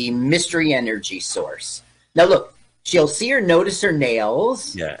the mystery energy source. Now, look, she'll see her notice her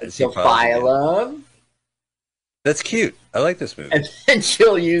nails. Yeah, she'll file them. That's cute. I like this movie. And then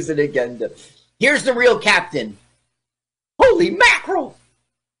she'll use it again. Here's the real captain. Holy mackerel!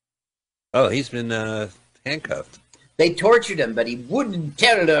 Oh, he's been handcuffed. They tortured him, but he wouldn't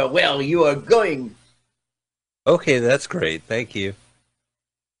tell her, well, you are going. Okay, that's great. Thank you.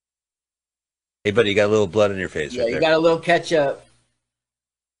 Hey, buddy, you got a little blood on your face Yeah, right you there. got a little ketchup.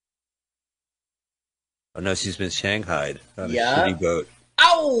 Oh, no, she's been shanghaied on a Yeah. shitty boat.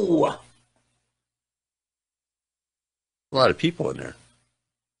 Ow! A lot of people in there.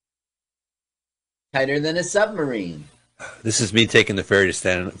 Tighter than a submarine. This is me taking the ferry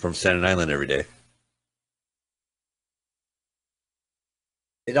to from Staten Island every day.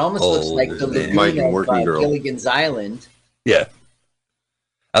 It almost looks like the Mike lagoon and of Working Girl. Gilligan's Island. Yeah.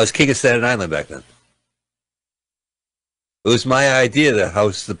 I was king of Staten Island back then. It was my idea to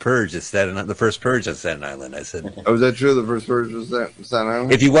host the purge at the first purge on Staten Island. I said, Oh, was that true? The first purge was Staten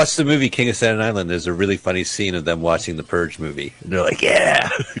Island? if you watch the movie King of Staten Island, there's a really funny scene of them watching the Purge movie. And they're like, yeah,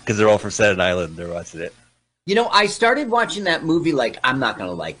 because they're all from Staten Island. They're watching it. You know, I started watching that movie like, I'm not going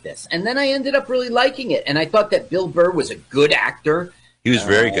to like this. And then I ended up really liking it. And I thought that Bill Burr was a good actor. He was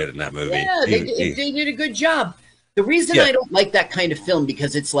very good in that movie. Yeah, they did a good job. The reason I don't like that kind of film,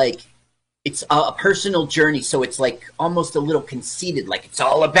 because it's like, it's a personal journey, so it's like almost a little conceited, like it's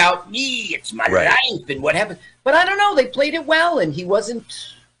all about me, it's my life and what happened. But I don't know, they played it well, and he wasn't.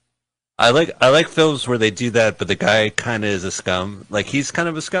 I like films where they do that, but the guy kind of is a scum. Like he's kind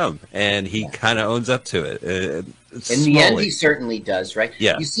of a scum, and he kind of owns up to it. In the end, he certainly does, right?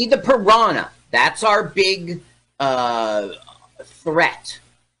 Yeah. You see the piranha. That's our big threat.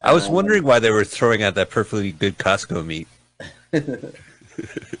 I was wondering why they were throwing out that perfectly good Costco meat.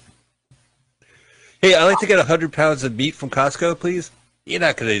 Hey, I'd like to get 100 pounds of meat from Costco, please. You're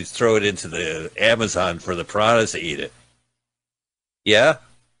not going to throw it into the Amazon for the piranhas to eat it. Yeah?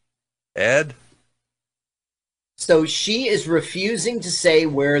 Ed? So she is refusing to say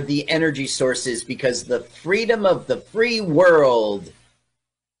where the energy source is because the freedom of the free world.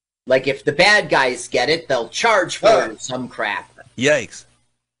 Like if the bad guys get it, they'll charge for it, some crap. Yikes.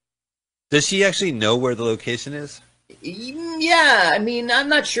 Does she actually know where the location is? Yeah, I mean, I'm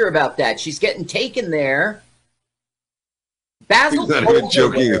not sure about that. She's getting taken there. Basil He's not told even her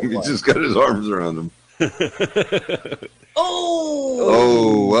joking. where it He was. just got his arms around him.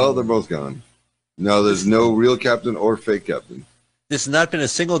 Oh, well, they're both gone. No, there's no real captain or fake captain. There's not been a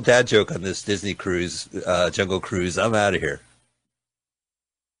single dad joke on this Disney cruise, Jungle Cruise. I'm out of here.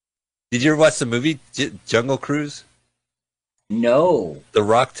 Did you ever watch the movie Jungle Cruise? No. The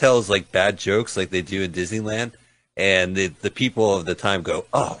Rock tells like bad jokes like they do in Disneyland, and the people of the time go,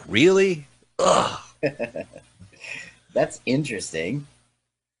 "Oh, really? Ugh." That's interesting.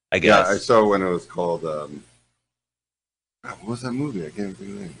 I guess. Yeah, I saw when it was called. What was that movie? I can't think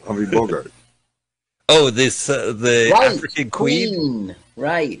of the name. Humphrey Bogart. Oh, the Right, African Queen.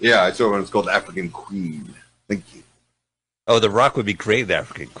 Right. Yeah, I saw when it's called African Queen. Thank you. Oh, The Rock would be great, the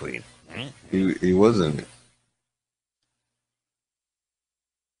African Queen. He was in it.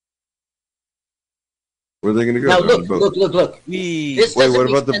 Where are they going to go? Now On the look, boat? look. Wee. This Wait, doesn't what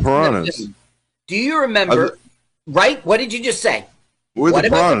make about the sense in piranhas? film. Do you remember? Right? What did you just say? Where are What the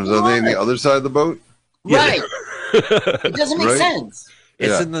about the piranhas? Are they in the piranhas? other side of the boat? Right. It doesn't make Right? sense. It's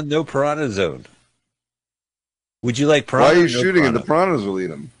Yeah. in the no piranha zone. Would you like Why piranha? are you or no shooting piranha? it? The piranhas will eat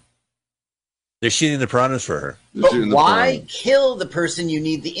them. They're shooting the piranhas for her. They're But shooting the why piranhas. kill the person you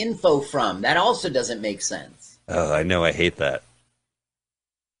need the info from? That also doesn't make sense. Oh, I know. I hate that.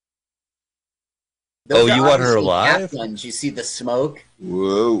 Those Oh, are you want her obviously alive? cap guns. You see the smoke?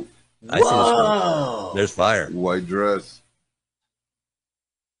 Whoa. I see the Whoa. smoke. There's fire. White dress.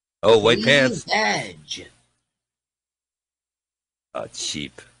 Oh, white pants. Edge. Oh,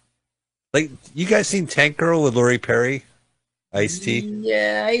 cheap. Like, you guys seen Tank Girl with Lori Perry? Ice-T?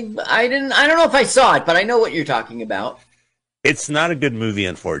 Yeah, I didn't. I don't know if I saw it, but I know what you're talking about. It's not a good movie,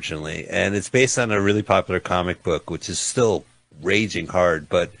 unfortunately, and it's based on a really popular comic book, which is still raging hard.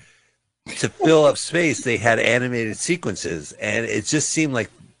 But to fill up space, they had animated sequences, and it just seemed like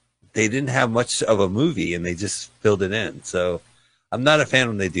they didn't have much of a movie, and they just filled it in. So I'm not a fan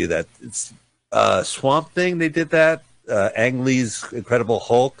when they do that. It's Swamp Thing. They did that. Ang Lee's Incredible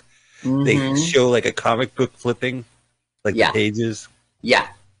Hulk. They show like a comic book flipping, like the pages. Yeah.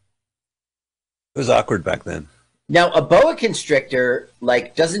 It was awkward back then. Now, a boa constrictor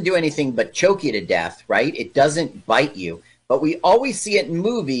like doesn't do anything but choke you to death, right? It doesn't bite you, but we always see it in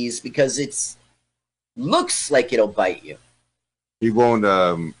movies because it's looks like it'll bite you. He won't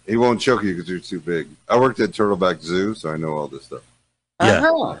choke you because you're too big. I worked at Turtleback Zoo, so I know all this stuff. Yeah.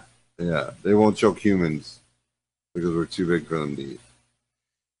 Uh-huh. Yeah, they won't choke humans because we're too big for them to eat.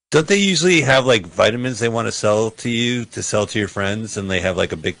 Don't they usually have like vitamins they want to sell to you to sell to your friends, and they have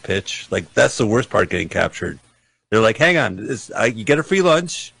like a big pitch? Like that's the worst part, getting captured. They're like, "Hang on, you get a free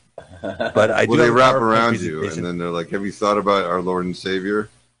lunch. But I do. Well, they have a wrap PowerPoint around you, presentation. and then they're like, "Have you thought about our Lord and Savior?"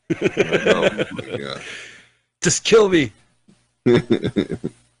 Like, oh my God. Just kill me. Have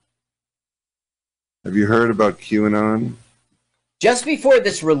you heard about QAnon? Just before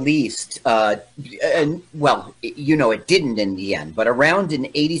this released, and well, you know, it didn't in the end, but around in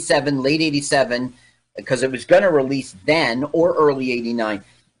 87, late 87, because it was going to release then or early 89,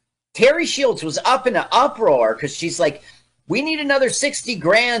 Terry Shields was up in an uproar because she's like, we need another 60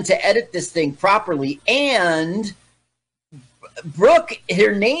 grand to edit this thing properly. And Brooke,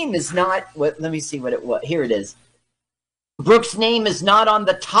 her name is not, let me see what it was. Here it is. Brooke's name is not on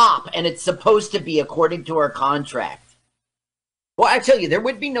the top, and it's supposed to be according to her contract. Well, I tell you, there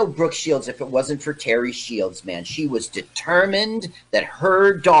would be no Brooke Shields if it wasn't for Terry Shields, man. She was determined that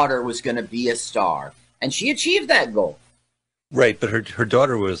her daughter was going to be a star, and she achieved that goal. Right, but her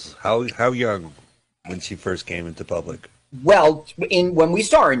daughter was how young when she first came into public? Well, when we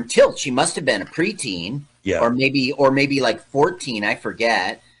saw her in Tilt, she must have been a preteen, or maybe like 14, I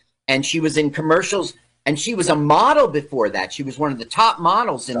forget. And she was in commercials, and she was a model before that. She was one of the top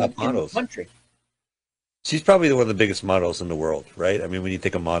models in the country. She's probably one of the biggest models in the world, right? I mean, when you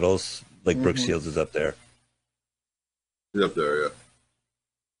think of models, like Brooke Shields is up there. She's up there, yeah.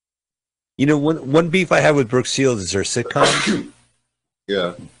 You know, one beef I have with Brooke Shields is her sitcom.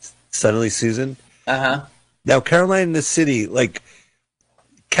 Yeah. Suddenly Susan. Uh-huh. Now, Caroline in the City, like,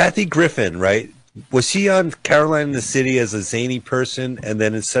 Kathy Griffin, right? Was she on Caroline in the City as a zany person, and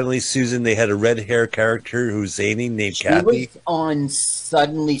then in Suddenly Susan, they had a red hair character who's zany named Kathy? She was on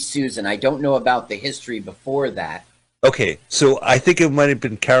Suddenly Susan. I don't know about the history before that. Okay, so I think it might have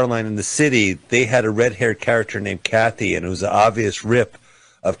been Caroline in the City. They had a red hair character named Kathy, and it was an obvious rip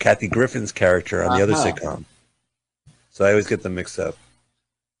of Kathy Griffin's character on the other sitcom. So I always get them mixed up.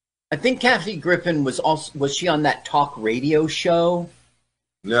 I think Kathy Griffin was she on that talk radio show?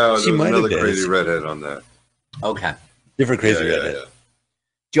 No, there was another crazy redhead on that. Okay. Different crazy redhead. Yeah.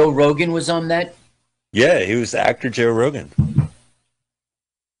 Joe Rogan was on that? Yeah, he was actor Joe Rogan.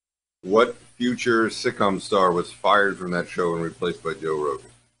 What future sitcom star was fired from that show and replaced by Joe Rogan?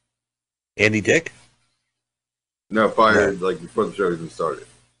 Andy Dick? No, fired like before the show even started.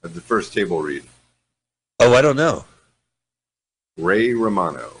 At the first table read. Oh, I don't know. Ray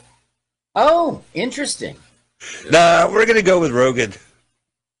Romano. Oh, interesting. Nah, we're going to go with Rogan.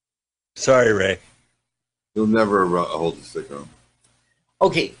 Sorry, Ray. He'll never hold a sitcom.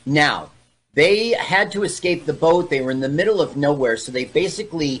 Okay, now, they had to escape the boat. They were in the middle of nowhere, so they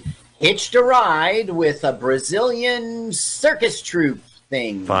basically hitched a ride with a Brazilian circus troupe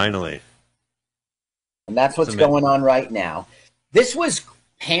thing. Finally. And that's what's going on right now. This was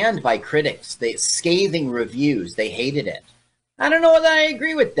panned by critics. They scathing reviews. They hated it. I don't know whether I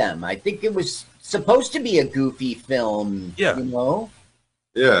agree with them. I think it was supposed to be a goofy film. Yeah. You know?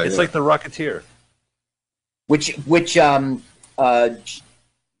 Yeah. It's like The Rocketeer. Which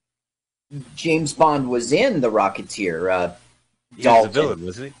James Bond was in The Rocketeer. He Dalton. was the villain,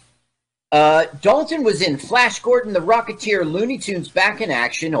 wasn't he? Dalton was in Flash Gordon, The Rocketeer, Looney Tunes Back in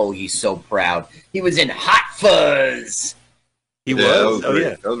Action. Oh, he's so proud. He was in Hot Fuzz. He was? That was great.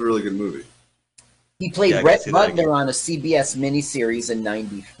 Yeah. That was a really good movie. He played Rhett Butler on a CBS miniseries in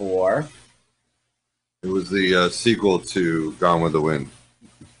 '94. It was the sequel to Gone with the Wind.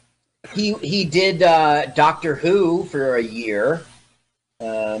 He did Doctor Who for a year.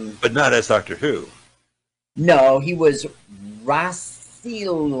 But not as Doctor Who. No, he was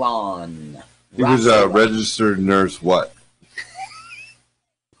Rassilon. He was a registered nurse what?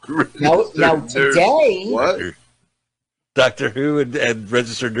 Now today... What? Doctor Who and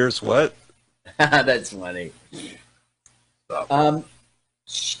registered nurse what? That's funny.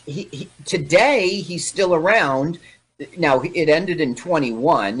 Today, he's still around. Now, it ended in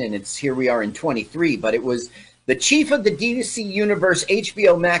 21, and here we are in 23, but it was the chief of the DC Universe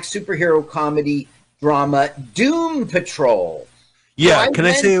HBO Max superhero comedy drama Doom Patrol. Yeah, can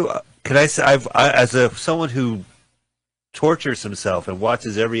I say as someone who tortures himself and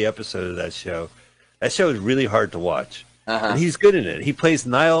watches every episode of that show is really hard to watch. And he's good in it. He plays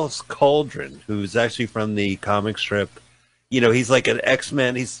Niles Cauldron, who's actually from the comic strip. You know, he's like an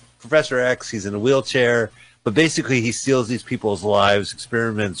X-Men. He's Professor X. He's in a wheelchair. But basically, he steals these people's lives,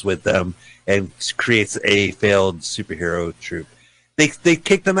 experiments with them, and creates a failed superhero troupe. They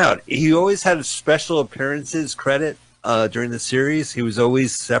kicked him out. He always had special appearances credit during the series. He was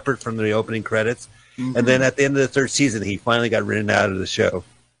always separate from the opening credits. Mm-hmm. And then at the end of the third season, he finally got written out of the show.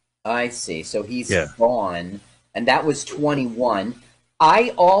 I see. So he's gone. And that was 21.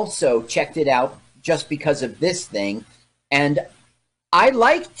 I also checked it out just because of this thing. And I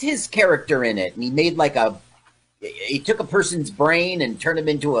liked his character in it. And he made he took a person's brain and turned him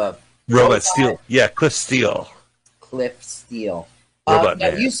into a Robot Steele. Yeah, Cliff Steele. Cliff Steele. Robot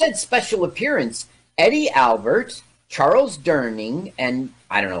now Man. you said special appearance. Eddie Albert, Charles Durning, and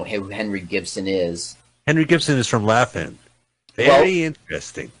I don't know who Henry Gibson is. Henry Gibson is from Laugh-In. Very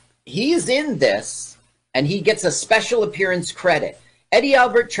interesting. He's in this, and he gets a special appearance credit. Eddie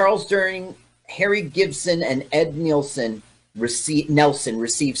Albert, Charles Durning, Harry Gibson, and Ed Nelson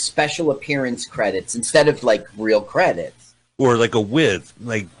receive special appearance credits instead of like real credits. Or like a with.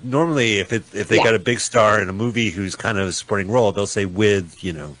 Like normally if they got a big star in a movie who's kind of a supporting role, they'll say with,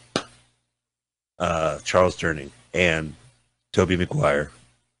 Charles Durning and Tobey Maguire.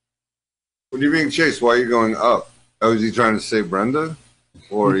 When you're being chased, why are you going up? Oh, is he trying to save Brenda?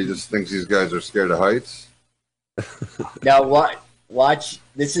 Or he just thinks these guys are scared of heights? Now watch.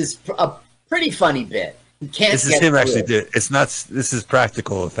 This is a pretty funny bit. You can't. This is him actually. It's not. This is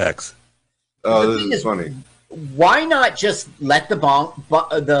practical effects. Oh, this is funny. Why not just let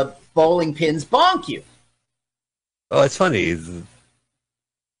the bowling pins bonk you? Oh, it's funny.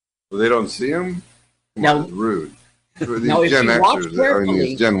 Well, they don't see him? Now, it's rude. These now, Gen Xers,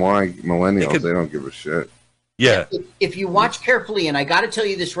 these Gen Y millennials, they don't give a shit. Yeah. If you watch carefully, and I got to tell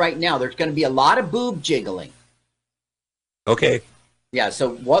you this right now, there's going to be a lot of boob jiggling. Okay. Yeah.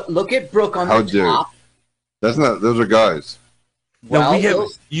 So look at Brooke on the top. That's not. Those are guys. Well,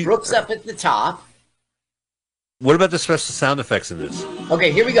 Brooke's up at the top. What about the special sound effects in this?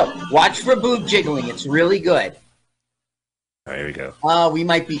 Okay, here we go. Watch for boob jiggling. It's really good. All right, here we go. We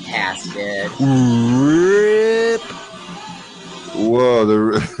might be past it. Rip.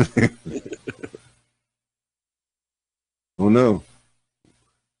 Whoa, oh no.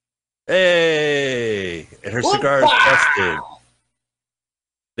 Hey! And her cigar is busted.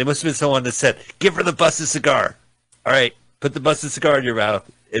 They must have been someone that said, give her the busted cigar. All right, put the busted cigar in your mouth.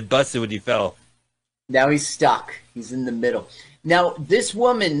 It busted when you fell. Now he's stuck. He's in the middle. Now, this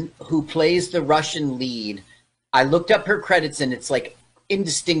woman who plays the Russian lead, I looked up her credits and it's like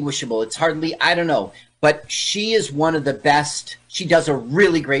indistinguishable. It's hardly, I don't know. But she is one of the best. She does a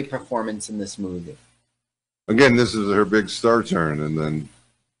really great performance in this movie. Again, this is her big star turn, and then...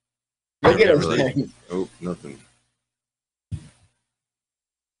 Look at her. Really, oh, nothing.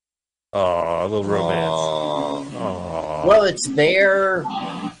 Oh, a little romance. Aww. Well, it's there.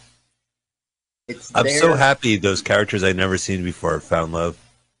 I'm so happy those characters I've never seen before have found love.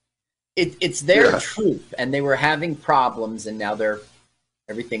 It's their troop, and they were having problems, and now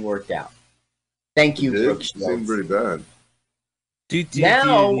everything worked out. Thank you, Brooke Shields. Seemed pretty bad.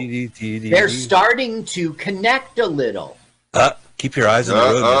 Now they're starting to connect a little. Keep your eyes on the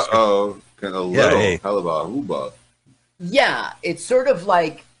road. Uh-oh. A little. Hey. Halabahuba. Yeah, it's sort of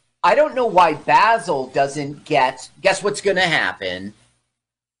like, I don't know why Basil doesn't get, guess what's going to happen?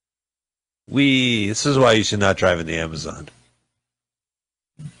 This is why you should not drive in the Amazon.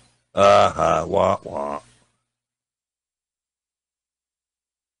 Wah, wah.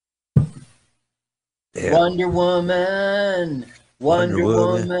 Damn. Wonder Woman. Wonder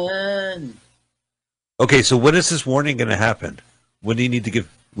Woman. Okay, so when is this warning going to happen? When do you need to give?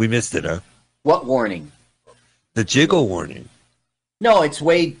 We missed it, huh? What warning? The jiggle warning. No, it's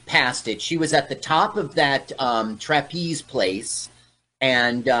way past it. She was at the top of that trapeze place,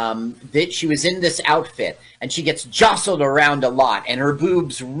 and she was in this outfit, and she gets jostled around a lot, and her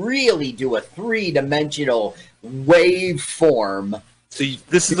boobs really do a three-dimensional wave form. So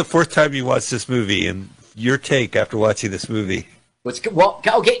this is the fourth time you watched this movie, and your take after watching this movie. Well,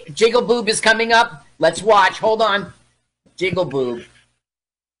 okay, Jiggle Boob is coming up. Let's watch. Hold on. Jiggle Boob.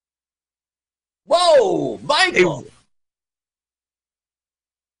 Whoa, Michael! Hey.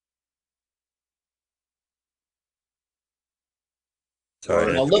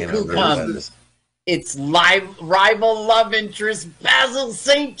 Sorry, now look who comes. It's rival love interest Basil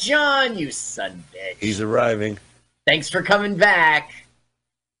St. John, you son of a bitch. He's arriving. Thanks for coming back.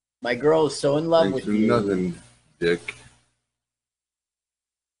 My girl is so in love with you. Nothing, Dick.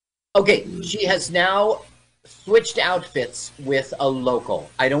 Okay, she has now switched outfits with a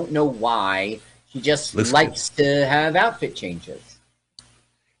local. I don't know why. She just likes to have outfit changes.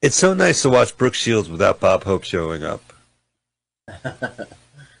 It's so nice to watch Brooke Shields without Bob Hope showing up.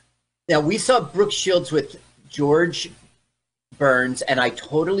 Now, we saw Brooke Shields with George Burns, and I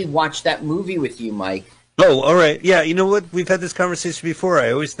totally watched that movie with you, Mike. Oh, all right. Yeah, you know what? We've had this conversation before.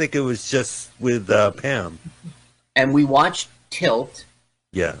 I always think it was just with Pam. And we watched Tilt.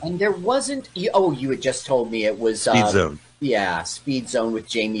 Yeah. And there wasn't... Oh, you had just told me it was... Speed Zone. Yeah, Speed Zone with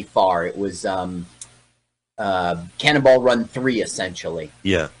Jamie Farr. It was Cannonball Run 3, essentially.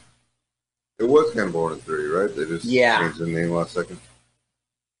 Yeah. It was Cannonball Run 3, right? They just changed the name last second.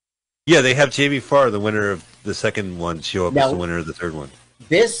 Yeah, they have Jamie Farr, the winner of the second one, show up as the winner of the third one.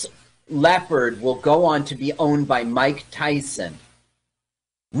 This leopard will go on to be owned by Mike Tyson.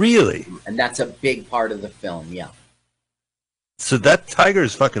 Really? And that's a big part of the film, yeah. So that tiger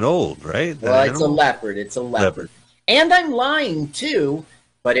is fucking old, right? Well, it's a leopard. It's a leopard. And I'm lying, too,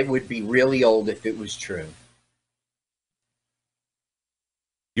 but it would be really old if it was true.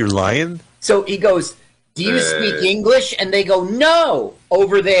 You're lying? So he goes, do you speak English? And they go, no,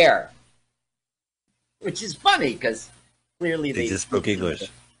 over there. Which is funny, because clearly they just spoke English.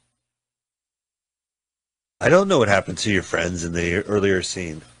 I don't know what happened to your friends in the earlier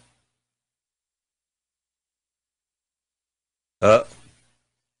scene.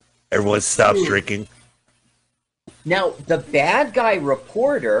 Everyone stops drinking. Now, the bad guy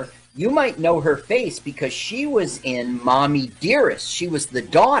reporter, you might know her face because she was in Mommy Dearest. She was the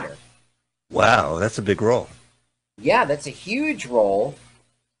daughter. Wow, that's a big role. Yeah, that's a huge role.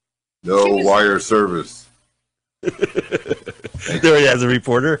 No wire service. There he has a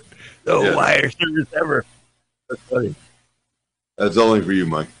reporter. No wire service ever. That's funny. That's only for you,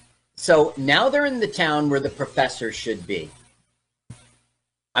 Mike. So now they're in the town where the professor should be.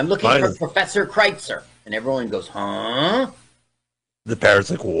 I'm looking for Professor Kreitzer. And everyone goes, huh? The parrot's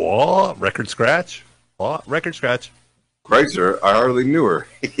like, what? Record scratch? What? Record scratch. Kreitzer? I hardly knew her.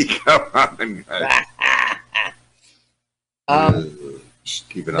 Come on, guys.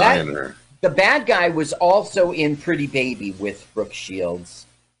 Keep an eye on her. The bad guy was also in Pretty Baby with Brooke Shields.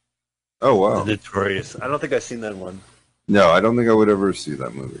 Oh, wow. The Notorious. I don't think I've seen that one. No, I don't think I would ever see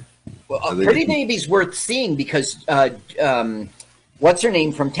that movie. Well, Pretty Baby's worth seeing because what's her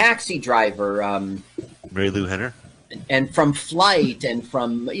name from Taxi Driver? Mary Lou Henner? And from Flight and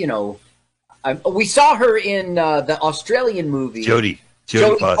from, we saw her in the Australian movie. Jodie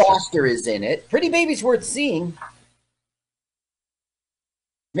Foster is in it. Pretty Baby's worth seeing.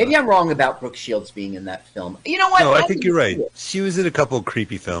 Maybe I'm wrong about Brooke Shields being in that film. You know what? No, I think you're right. She was in a couple of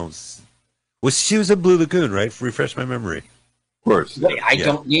creepy films. She was in Blue Lagoon, right? Refresh my memory. Of course. I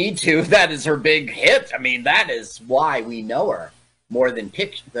don't need to. That is her big hit. I mean, that is why we know her more than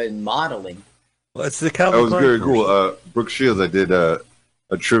modeling. Well, it's the Calvin That was very cool. Brooke Shields, I did a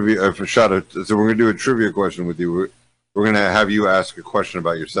trivia so we're gonna do a trivia question with you. We're gonna have you ask a question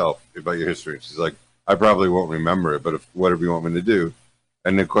about yourself, about your history. She's like, I probably won't remember it, but whatever you want me to do.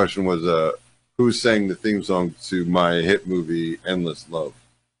 And the question was, who sang the theme song to my hit movie Endless Love?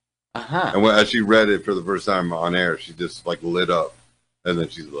 And as she read it for the first time on air, she just like lit up, and then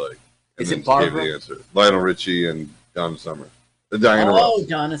she's like, "Is it Barbara?" Gave the answer. Lionel Richie and Donna Summer. Diana Ross. Oh,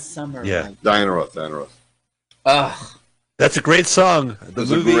 Donna Summer. Yeah, right. Diana Ross. That's a great song.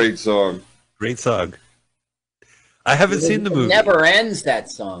 That's a great song. Great song. I haven't seen the movie. It never ends,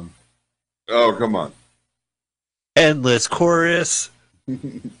 that song. Oh, come on. Endless chorus.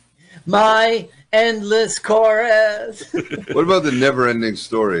 My endless chorus. What about the Never Ending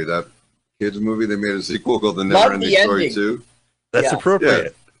Story? That kids movie, they made a sequel called The Never Ending Story 2. That's appropriate. Yeah.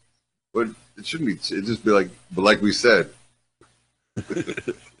 But it shouldn't be. It just be like we said.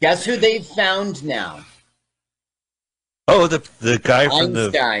 Guess who they've found now? Oh, the guy from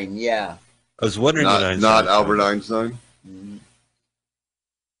Einstein. Yeah. I was wondering what Einstein. Not Albert Einstein. Mm-hmm.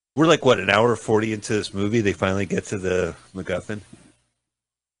 We're like an hour 40 into this movie. They finally get to the MacGuffin.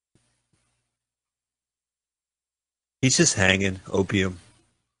 He's just hanging, opium.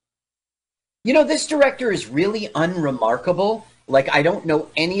 This director is really unremarkable. Like, I don't know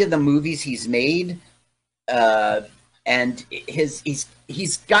any of the movies he's made, and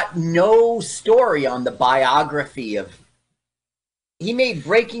he's got no story on the biography of. He made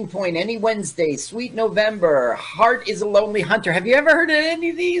Breaking Point, Any Wednesday, Sweet November, Heart is a Lonely Hunter. Have you ever heard of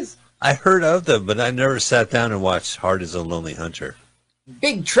any of these? I heard of them, but I never sat down and watched Heart is a Lonely Hunter.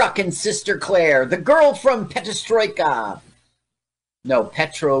 Big Truck and Sister Claire, The Girl from Petrostroika. No,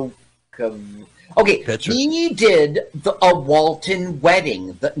 Okay, he did a Walton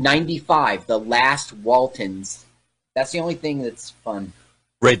wedding, the 95, the last Waltons. That's the only thing that's fun.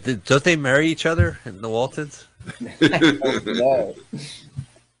 Right, don't they marry each other in the Waltons? I don't know.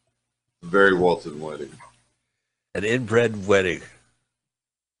 Very Walton wedding. An inbred wedding.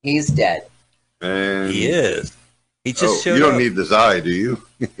 He's dead. And he is. He just showed up. You don't need this eye, do you?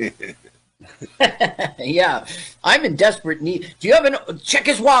 Yeah, I'm in desperate need. Do you have check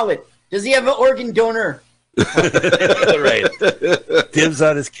his wallet? Does he have an organ donor? Right. Dibs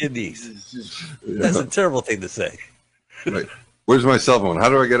on his kidneys. That's a terrible thing to say. Right. Where's my cell phone? How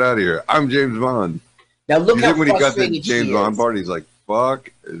do I get out of here? I'm James Bond. Now look how when he got the frustrated James Bond party, he's like,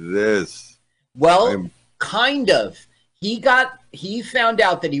 "Fuck this." Well, kind of. He found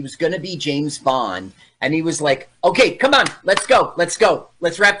out that he was going to be James Bond, and he was like, "Okay, come on, let's go, let's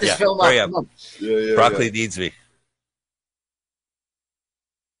wrap this film up." Broccoli needs me.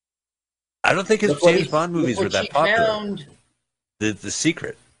 I don't think his James Bond movies were that popular. The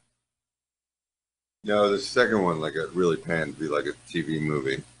Secret. No, the second one, like, it really panned to be like a TV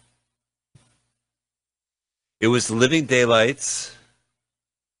movie. It was Living Daylights.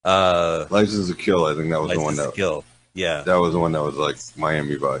 License to Kill, I think that was the one License to Kill. Yeah. That was the one that was like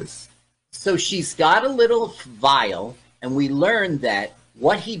Miami Vice. So she's got a little vial, and we learned that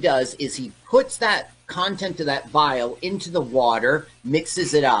what he does is he puts that content of that vial into the water,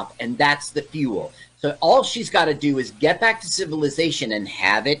 mixes it up, and that's the fuel. So all she's got to do is get back to civilization and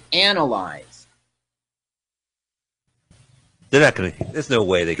have it analyzed. They're not going to. There's no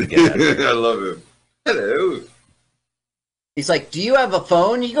way they can get that. I love him. Hello. He's like, "Do you have a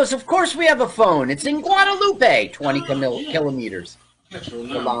phone?" He goes, "Of course we have a phone. It's in Guadalupe, 20 kilometers.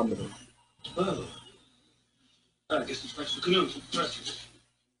 Kilometers." Oh. I guess it's next to the canoe.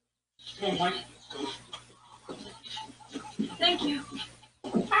 Come on, Mike. Go. Thank you.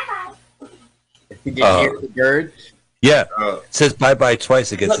 Bye-bye. Did you hear the bird? Yeah. It says bye-bye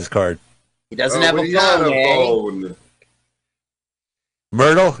twice against his card. He doesn't have a phone,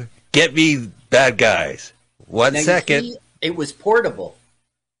 Myrtle, get me bad guys. One second. It was portable.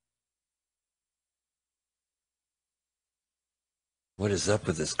 What is up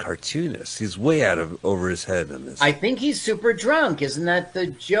with this cartoonist? He's way over his head in this. I think he's super drunk. Isn't that the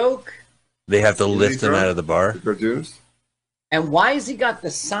joke? They have to lift him out of the bar. The cartoonist? And why has he got the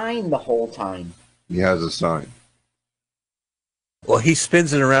sign the whole time? He has a sign. Well, he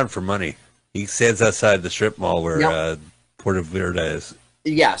spins it around for money. He stands outside the strip mall where Puerto Verde is.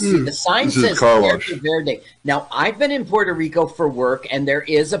 Yeah, see, the sign says Puerto Verde. Now, I've been in Puerto Rico for work, and there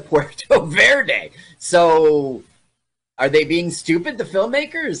is a Puerto Verde. So, are they being stupid, the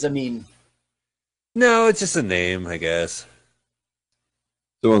filmmakers? I mean... No, it's just a name, I guess.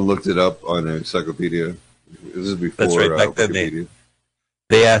 Someone looked it up on an encyclopedia. This is before That's right. Back then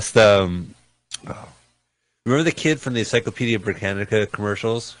they asked... remember the kid from the Encyclopedia Britannica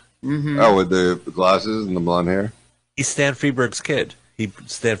commercials? Mm-hmm. Oh, with the glasses and the blonde hair? He's Stan Freberg's kid.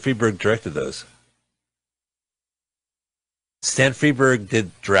 Stan Freberg directed those. Stan Freberg did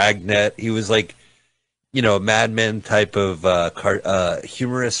Dragnet. He was like, a Mad Men type of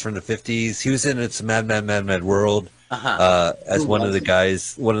humorist from the 50s. He was in It's Mad World as one of the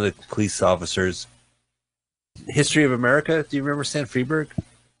guys, one of the police officers. History of America. Do you remember Stan Freberg?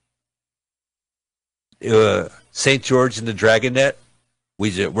 St. George and the Dragonet.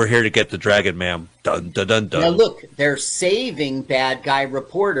 We're here to get the dragon, ma'am. Dun, dun, dun, dun. Now, look, they're saving bad guy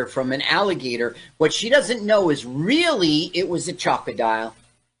reporter from an alligator. What she doesn't know is really it was a crocodile.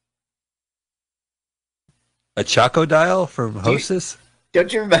 A chocodile from Hostess?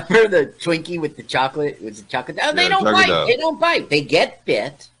 Don't you remember the Twinkie with the chocolate? It was a crocodile. They don't bite. They don't bite. They get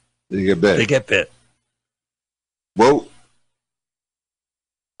bit. They get bit. Whoa.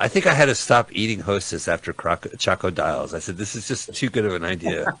 I think I had to stop eating Hostess after Chocodiles. I said, this is just too good of an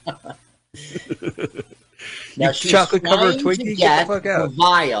idea. Now she's chocolate covered Twinkie? Get the fuck out. The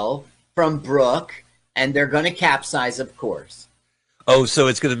vial from Brooke, and they're going to capsize, of course. Oh, so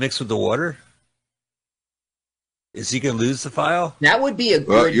it's going to mix with the water? Is he going to lose the vial? That would be a good...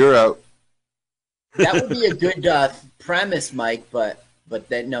 Well, you're out. That would be a good premise, Mike, but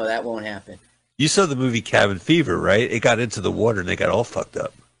then, no, that won't happen. You saw the movie Cabin Fever, right? It got into the water, and they got all fucked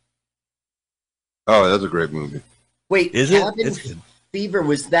up. Oh, that's a great movie. Wait, Cabin Fever,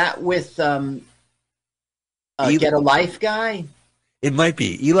 was that with Get a Life guy? It might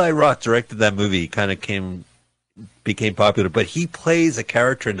be. Eli Roth directed that movie, kind of became popular, but he plays a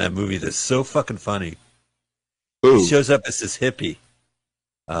character in that movie that's so fucking funny. Ooh. He shows up as this hippie.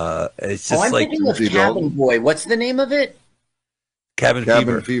 It's just I'm thinking of Cabin Boy. What's the name of it? Cabin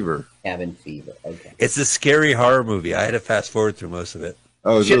Fever. Cabin Fever, okay. It's a scary horror movie. I had to fast forward through most of it.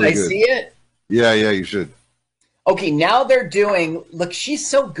 Oh, should I see it? Yeah, you should. Okay, now they're doing... Look, she's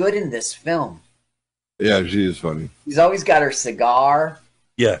so good in this film. Yeah, she is funny. She's always got her cigar.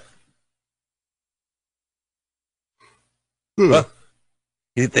 Yeah. Well,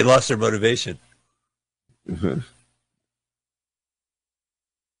 they lost their motivation.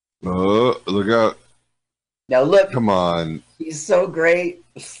 Oh, look out. Now look. Come on. She's so great.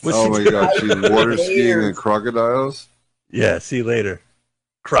 Oh my God, she's water skiing and crocodiles? Yeah, see you later.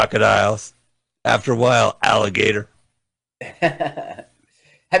 Crocodiles. After a while, alligator. Have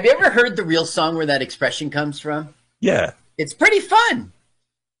you ever heard the real song where that expression comes from? Yeah. It's pretty fun.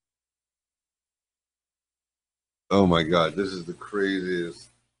 Oh my God, this is the craziest.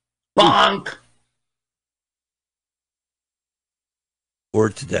 Bonk! Or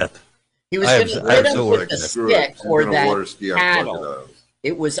to death. He was going to hit him with a stick or that paddle.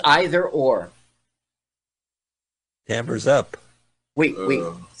 It was either or. Hammers up. Wait.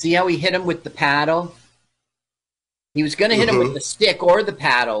 See how he hit him with the paddle? He was going to hit him with the stick or the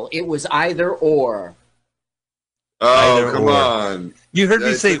paddle. It was either or. Oh, Either come or. on. You heard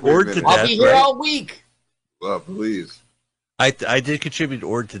me say or to death, I'll be here right? all week. Well, please. I did contribute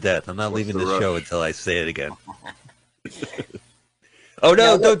or to death. I'm not leaving the show until I say it again. Oh,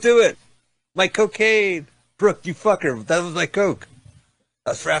 no, don't do it. My cocaine. Brooke, you fucker. That was my coke.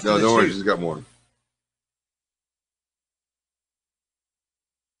 That's for after the don't worry. shoot. She's got more.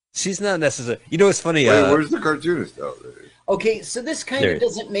 She's not necessary. You know what's funny? Wait, where's the cartoonist out there? Okay, so this kind of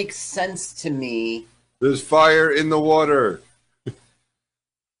doesn't make sense to me. There's fire in the water.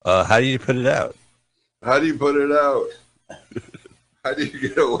 How do you put it out? How do you put it out? How do you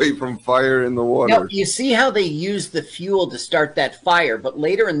get away from fire in the water? Now, you see how they use the fuel to start that fire, but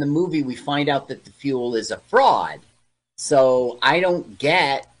later in the movie we find out that the fuel is a fraud. So I don't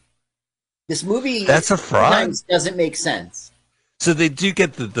get this movie. That's a fraud? Sometimes doesn't make sense. So they do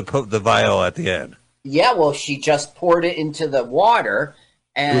get the vial at the end. Yeah, well, she just poured it into the water.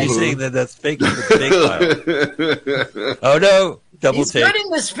 And Are you saying that that's fake? Fake vial? Oh, no. Double take. He's good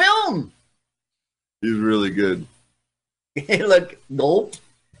in this film. He's really good. Look, gulp.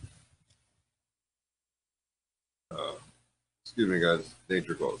 Excuse me, guys.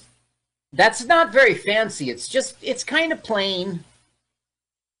 Danger calls. That's not very fancy. It's kind of plain.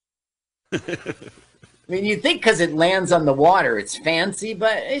 I mean, you think because it lands on the water, it's fancy,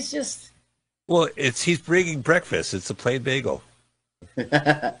 but it's just. Well, he's bringing breakfast. It's a plain bagel.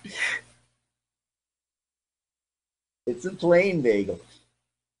 It's a plain bagel.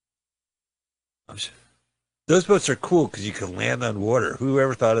 Those boats are cool because you can land on water. Who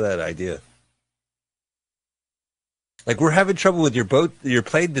ever thought of that idea? Like, we're having trouble with your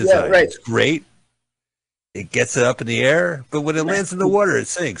plane design. Yeah, right. It's great. It gets it up in the air, but when it lands in the water, it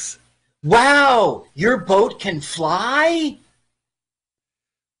sinks. Wow, your boat can fly?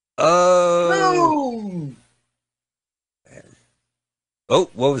 Oh. Oh,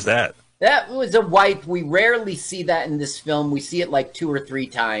 what was that? That was a wipe. We rarely see that in this film. We see it like 2 or 3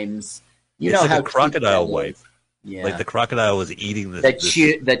 times. You know like how a crocodile cute that wipe. is. Yeah. Like the crocodile was eating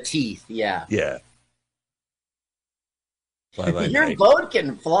the teeth, yeah. Yeah. Fly by Your night. boat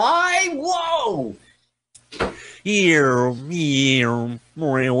can fly? Whoa!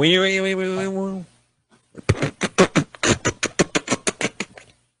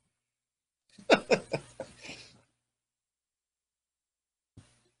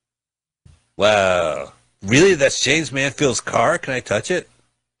 Wow. Really? That's James Manfield's car? Can I touch it?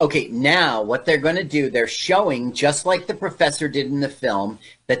 Okay, now what they're going to do, they're showing, just like the professor did in the film,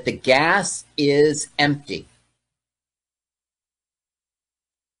 that the gas is empty.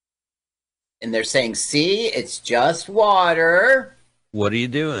 And they're saying, see, it's just water. What are you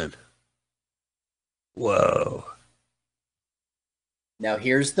doing? Whoa. Now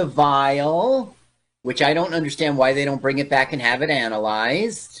here's the vial, which I don't understand why they don't bring it back and have it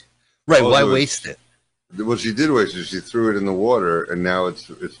analyzed. Right, why waste it? What she did waste it. She threw it in the water, and now it's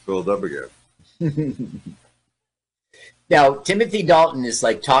filled up again. Now, Timothy Dalton is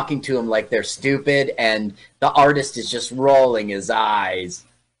like talking to him like they're stupid, and the artist is just rolling his eyes.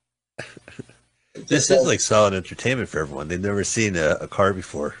 This is like solid entertainment for everyone. They've never seen a car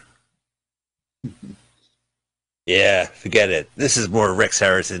before. Yeah, forget it. This is more Rex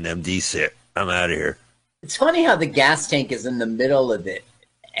Harrison MD shit. I'm out of here. It's funny how the gas tank is in the middle of it.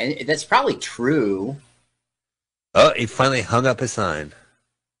 And that's probably true. Oh, he finally hung up his sign.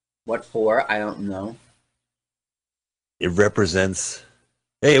 What for? I don't know. It represents...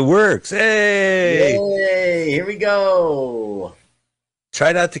 Hey, it works! Hey! Yay! Here we go!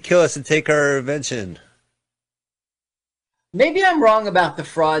 Try not to kill us and take our invention. Maybe I'm wrong about the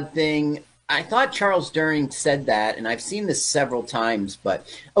fraud thing. I thought Charles During said that, and I've seen this several times. But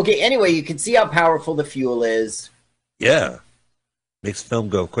okay, anyway, you can see how powerful the fuel is. Yeah. Makes film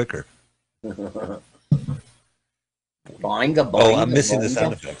go quicker. Boinga, Oh, I'm missing the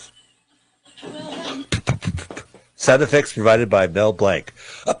sound effects. Sound effects provided by Mel Blanc.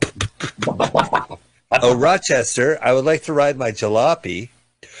 Oh, Rochester, I would like to ride my jalopy.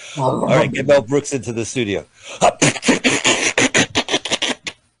 All right, get Mel Brooks into the studio.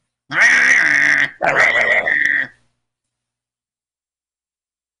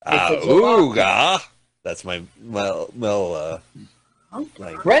 Ooga. That's my Mel.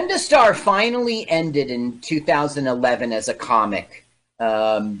 Brenda Starr finally ended in 2011 as a comic.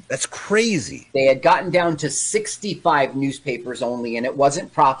 That's crazy. They had gotten down to 65 newspapers only, and it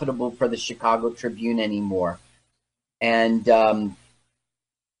wasn't profitable for the Chicago Tribune anymore. And,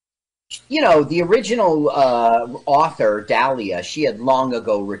 you know, the original author, Dahlia, she had long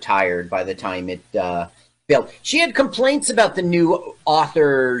ago retired by the time it failed. She had complaints about the new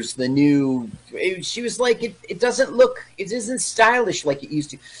authors, she was like, it doesn't look, it isn't stylish like it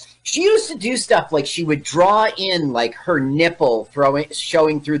used to. She used to do stuff like she would draw in like her nipple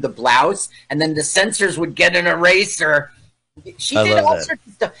showing through the blouse, and then the censors would get an eraser. She did all sorts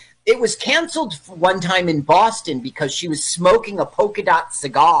of stuff. It was canceled one time in Boston because she was smoking a polka dot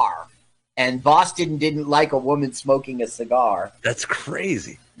cigar, and Boston didn't like a woman smoking a cigar. That's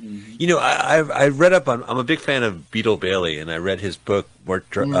crazy. You know, I read up on. I'm a big fan of Beetle Bailey, and I read his book,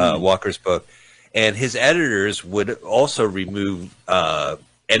 Walker's book, and his editors would also remove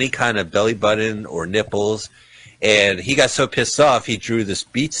any kind of belly button or nipples, and he got so pissed off he drew this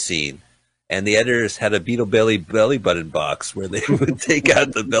beach scene, and the editors had a Beetle Bailey belly button box where they would take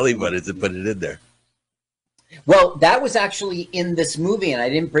out the belly buttons and put it in there. Well, that was actually in this movie, and I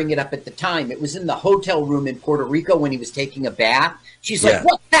didn't bring it up at the time. It was in the hotel room in Puerto Rico when he was taking a bath. She's like,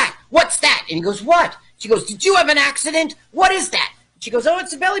 "What's that? What's that?" And he goes, "What?" She goes, "Did you have an accident? What is that?" She goes, "Oh,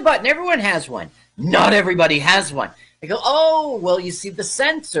 it's a belly button. Everyone has one." "Not everybody has one." I go, "Oh, well, you see the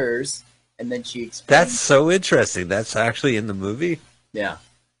censors." And then she explains. That's so interesting. That's actually in the movie? Yeah.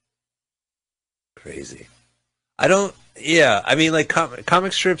 Crazy. I mean, like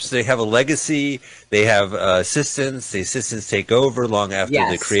comic strips, they have a legacy. They have assistants. The assistants take over long after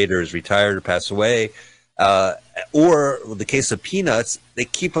the creator is retired or passed away. Or in the case of Peanuts, they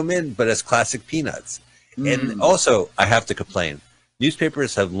keep them in, but as classic Peanuts. And also, I have to complain.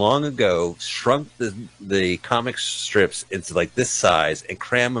 Newspapers have long ago shrunk the comic strips into like this size and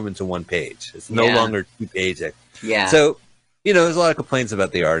cram them into one page. It's no longer 2 pages. Yeah. So, you know, there's a lot of complaints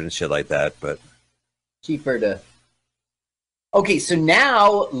about the art and shit like that, but cheaper to. Okay, so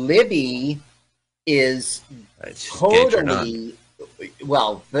now Libby is totally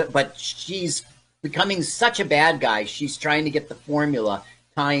but she's becoming such a bad guy. She's trying to get the formula,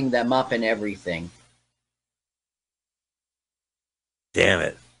 tying them up and everything. Damn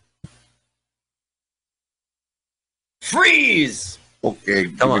it. Freeze! Okay,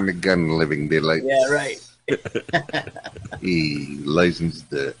 come on the gun, living daylights. Yeah, right. He licensed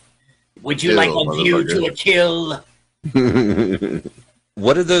the. Would you like a view to a kill?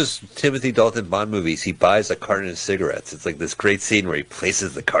 What are those Timothy Dalton Bond movies? He buys a carton of cigarettes. It's like this great scene where he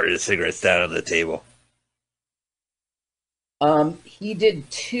places the carton of cigarettes down on the table. He did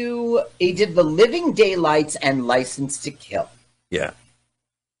The Living Daylights and License to Kill. Yeah.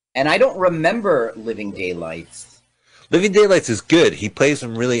 And I don't remember Living Daylights. Living Daylights is good. He plays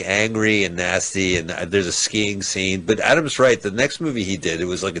him really angry and nasty, and there's a skiing scene. But Adam's right. The next movie he did, it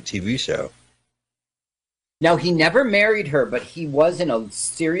was like a TV show. Now, he never married her, but he was in a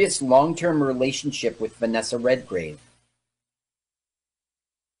serious long-term relationship with Vanessa Redgrave.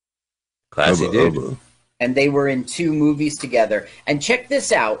 Classy dude. And they were in 2 movies together. And check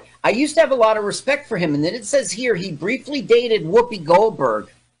this out. I used to have a lot of respect for him, and then it says here he briefly dated Whoopi Goldberg.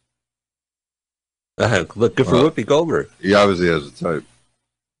 Look good for Whoopi Goldberg. He obviously has a type.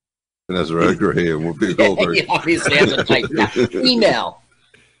 Vanessa Redgrave and Whoopi Goldberg. He obviously has a type. Yeah. Female.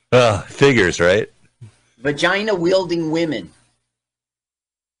 Figures, right? Vagina-wielding women.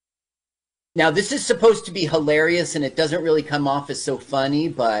 Now, this is supposed to be hilarious, and it doesn't really come off as so funny,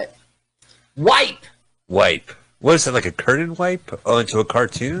 but... Wipe! Wipe. What is it, like a curtain wipe? Oh, into a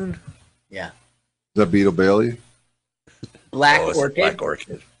cartoon? Yeah. Is that Beetle Bailey? Black Orchid? Black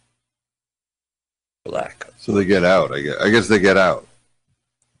Orchid. Black. So they get out, I guess. I guess they get out.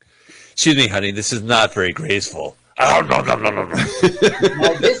 Excuse me, honey, this is not very graceful. Oh, no.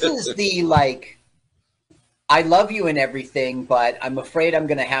 Now, this is the, like... I love you and everything, but I'm afraid I'm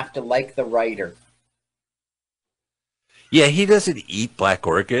going to have to like the writer. Yeah, he doesn't eat black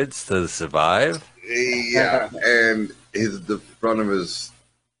orchids to survive. Yeah, and the front of his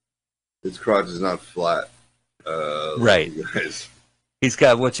crotch is not flat. Right. He's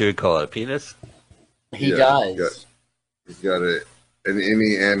got what you would call a penis. He does. He's got an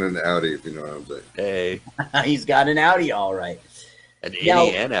innie and an outie, if you know what I'm saying. Hey. He's got an outie, all right. An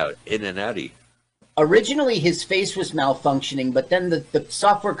innie and out, in and outie. Originally, his face was malfunctioning, but then the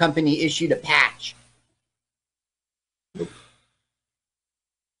software company issued a patch.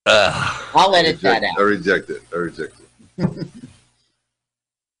 I'll edit that out. I reject it.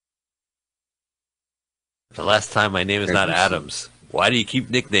 The last time my name is not Adams. Why do you keep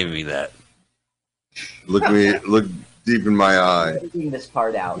nicknaming me that? Look deep in my eye. I'm taking this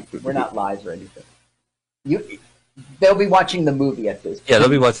part out. We're not live or anything. They'll be watching the movie at this point. Yeah, they'll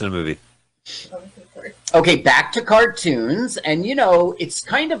be watching the movie. Okay, back to cartoons, and it's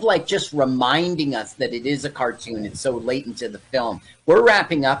kind of like just reminding us that it is a cartoon. It's so late into the film. We're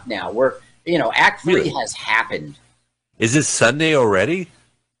wrapping up now. Act 3 has happened. Is this Sunday already?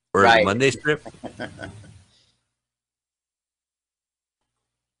 Or right. a Monday strip?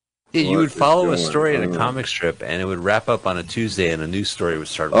 Yeah, you would follow a story in a comic strip, and it would wrap up on a Tuesday, and a new story would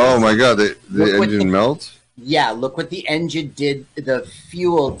start. Oh my God, the engine melts? Yeah, look what the engine did, the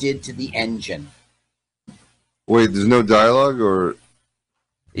fuel did to the engine. Wait, there's no dialogue, or?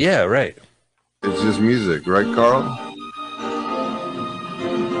 Yeah, right. It's just music, right, Carl?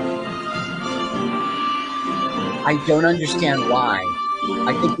 I don't understand why.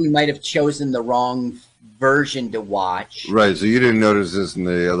 I think we might have chosen the wrong version to watch. Right, so you didn't notice this in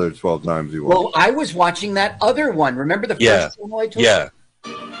the other 12 times you watched. Well, I was watching that other one. Remember the first one I told you?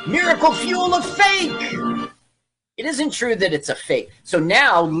 Miracle Fuel of Fake! It isn't true that it's a fake. So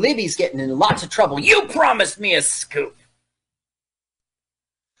now Libby's getting in lots of trouble. You promised me a scoop.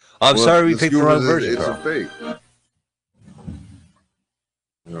 I'm sorry we picked the wrong version. It's a fake.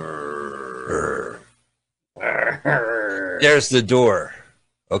 There's the door.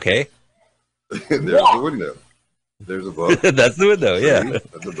 Okay. There's the window. There's a boat. That's the window, yeah.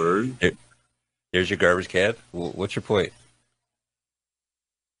 That's a bird. Here's your garbage can. What's your point?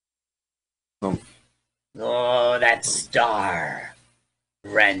 Oh, that star.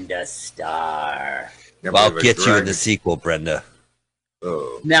 Brenda Starr. Well, I'll get you in the sequel, Brenda.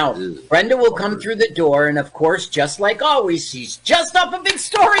 Oh, now, Brenda will come through the door, and of course, just like always, she's just up a big story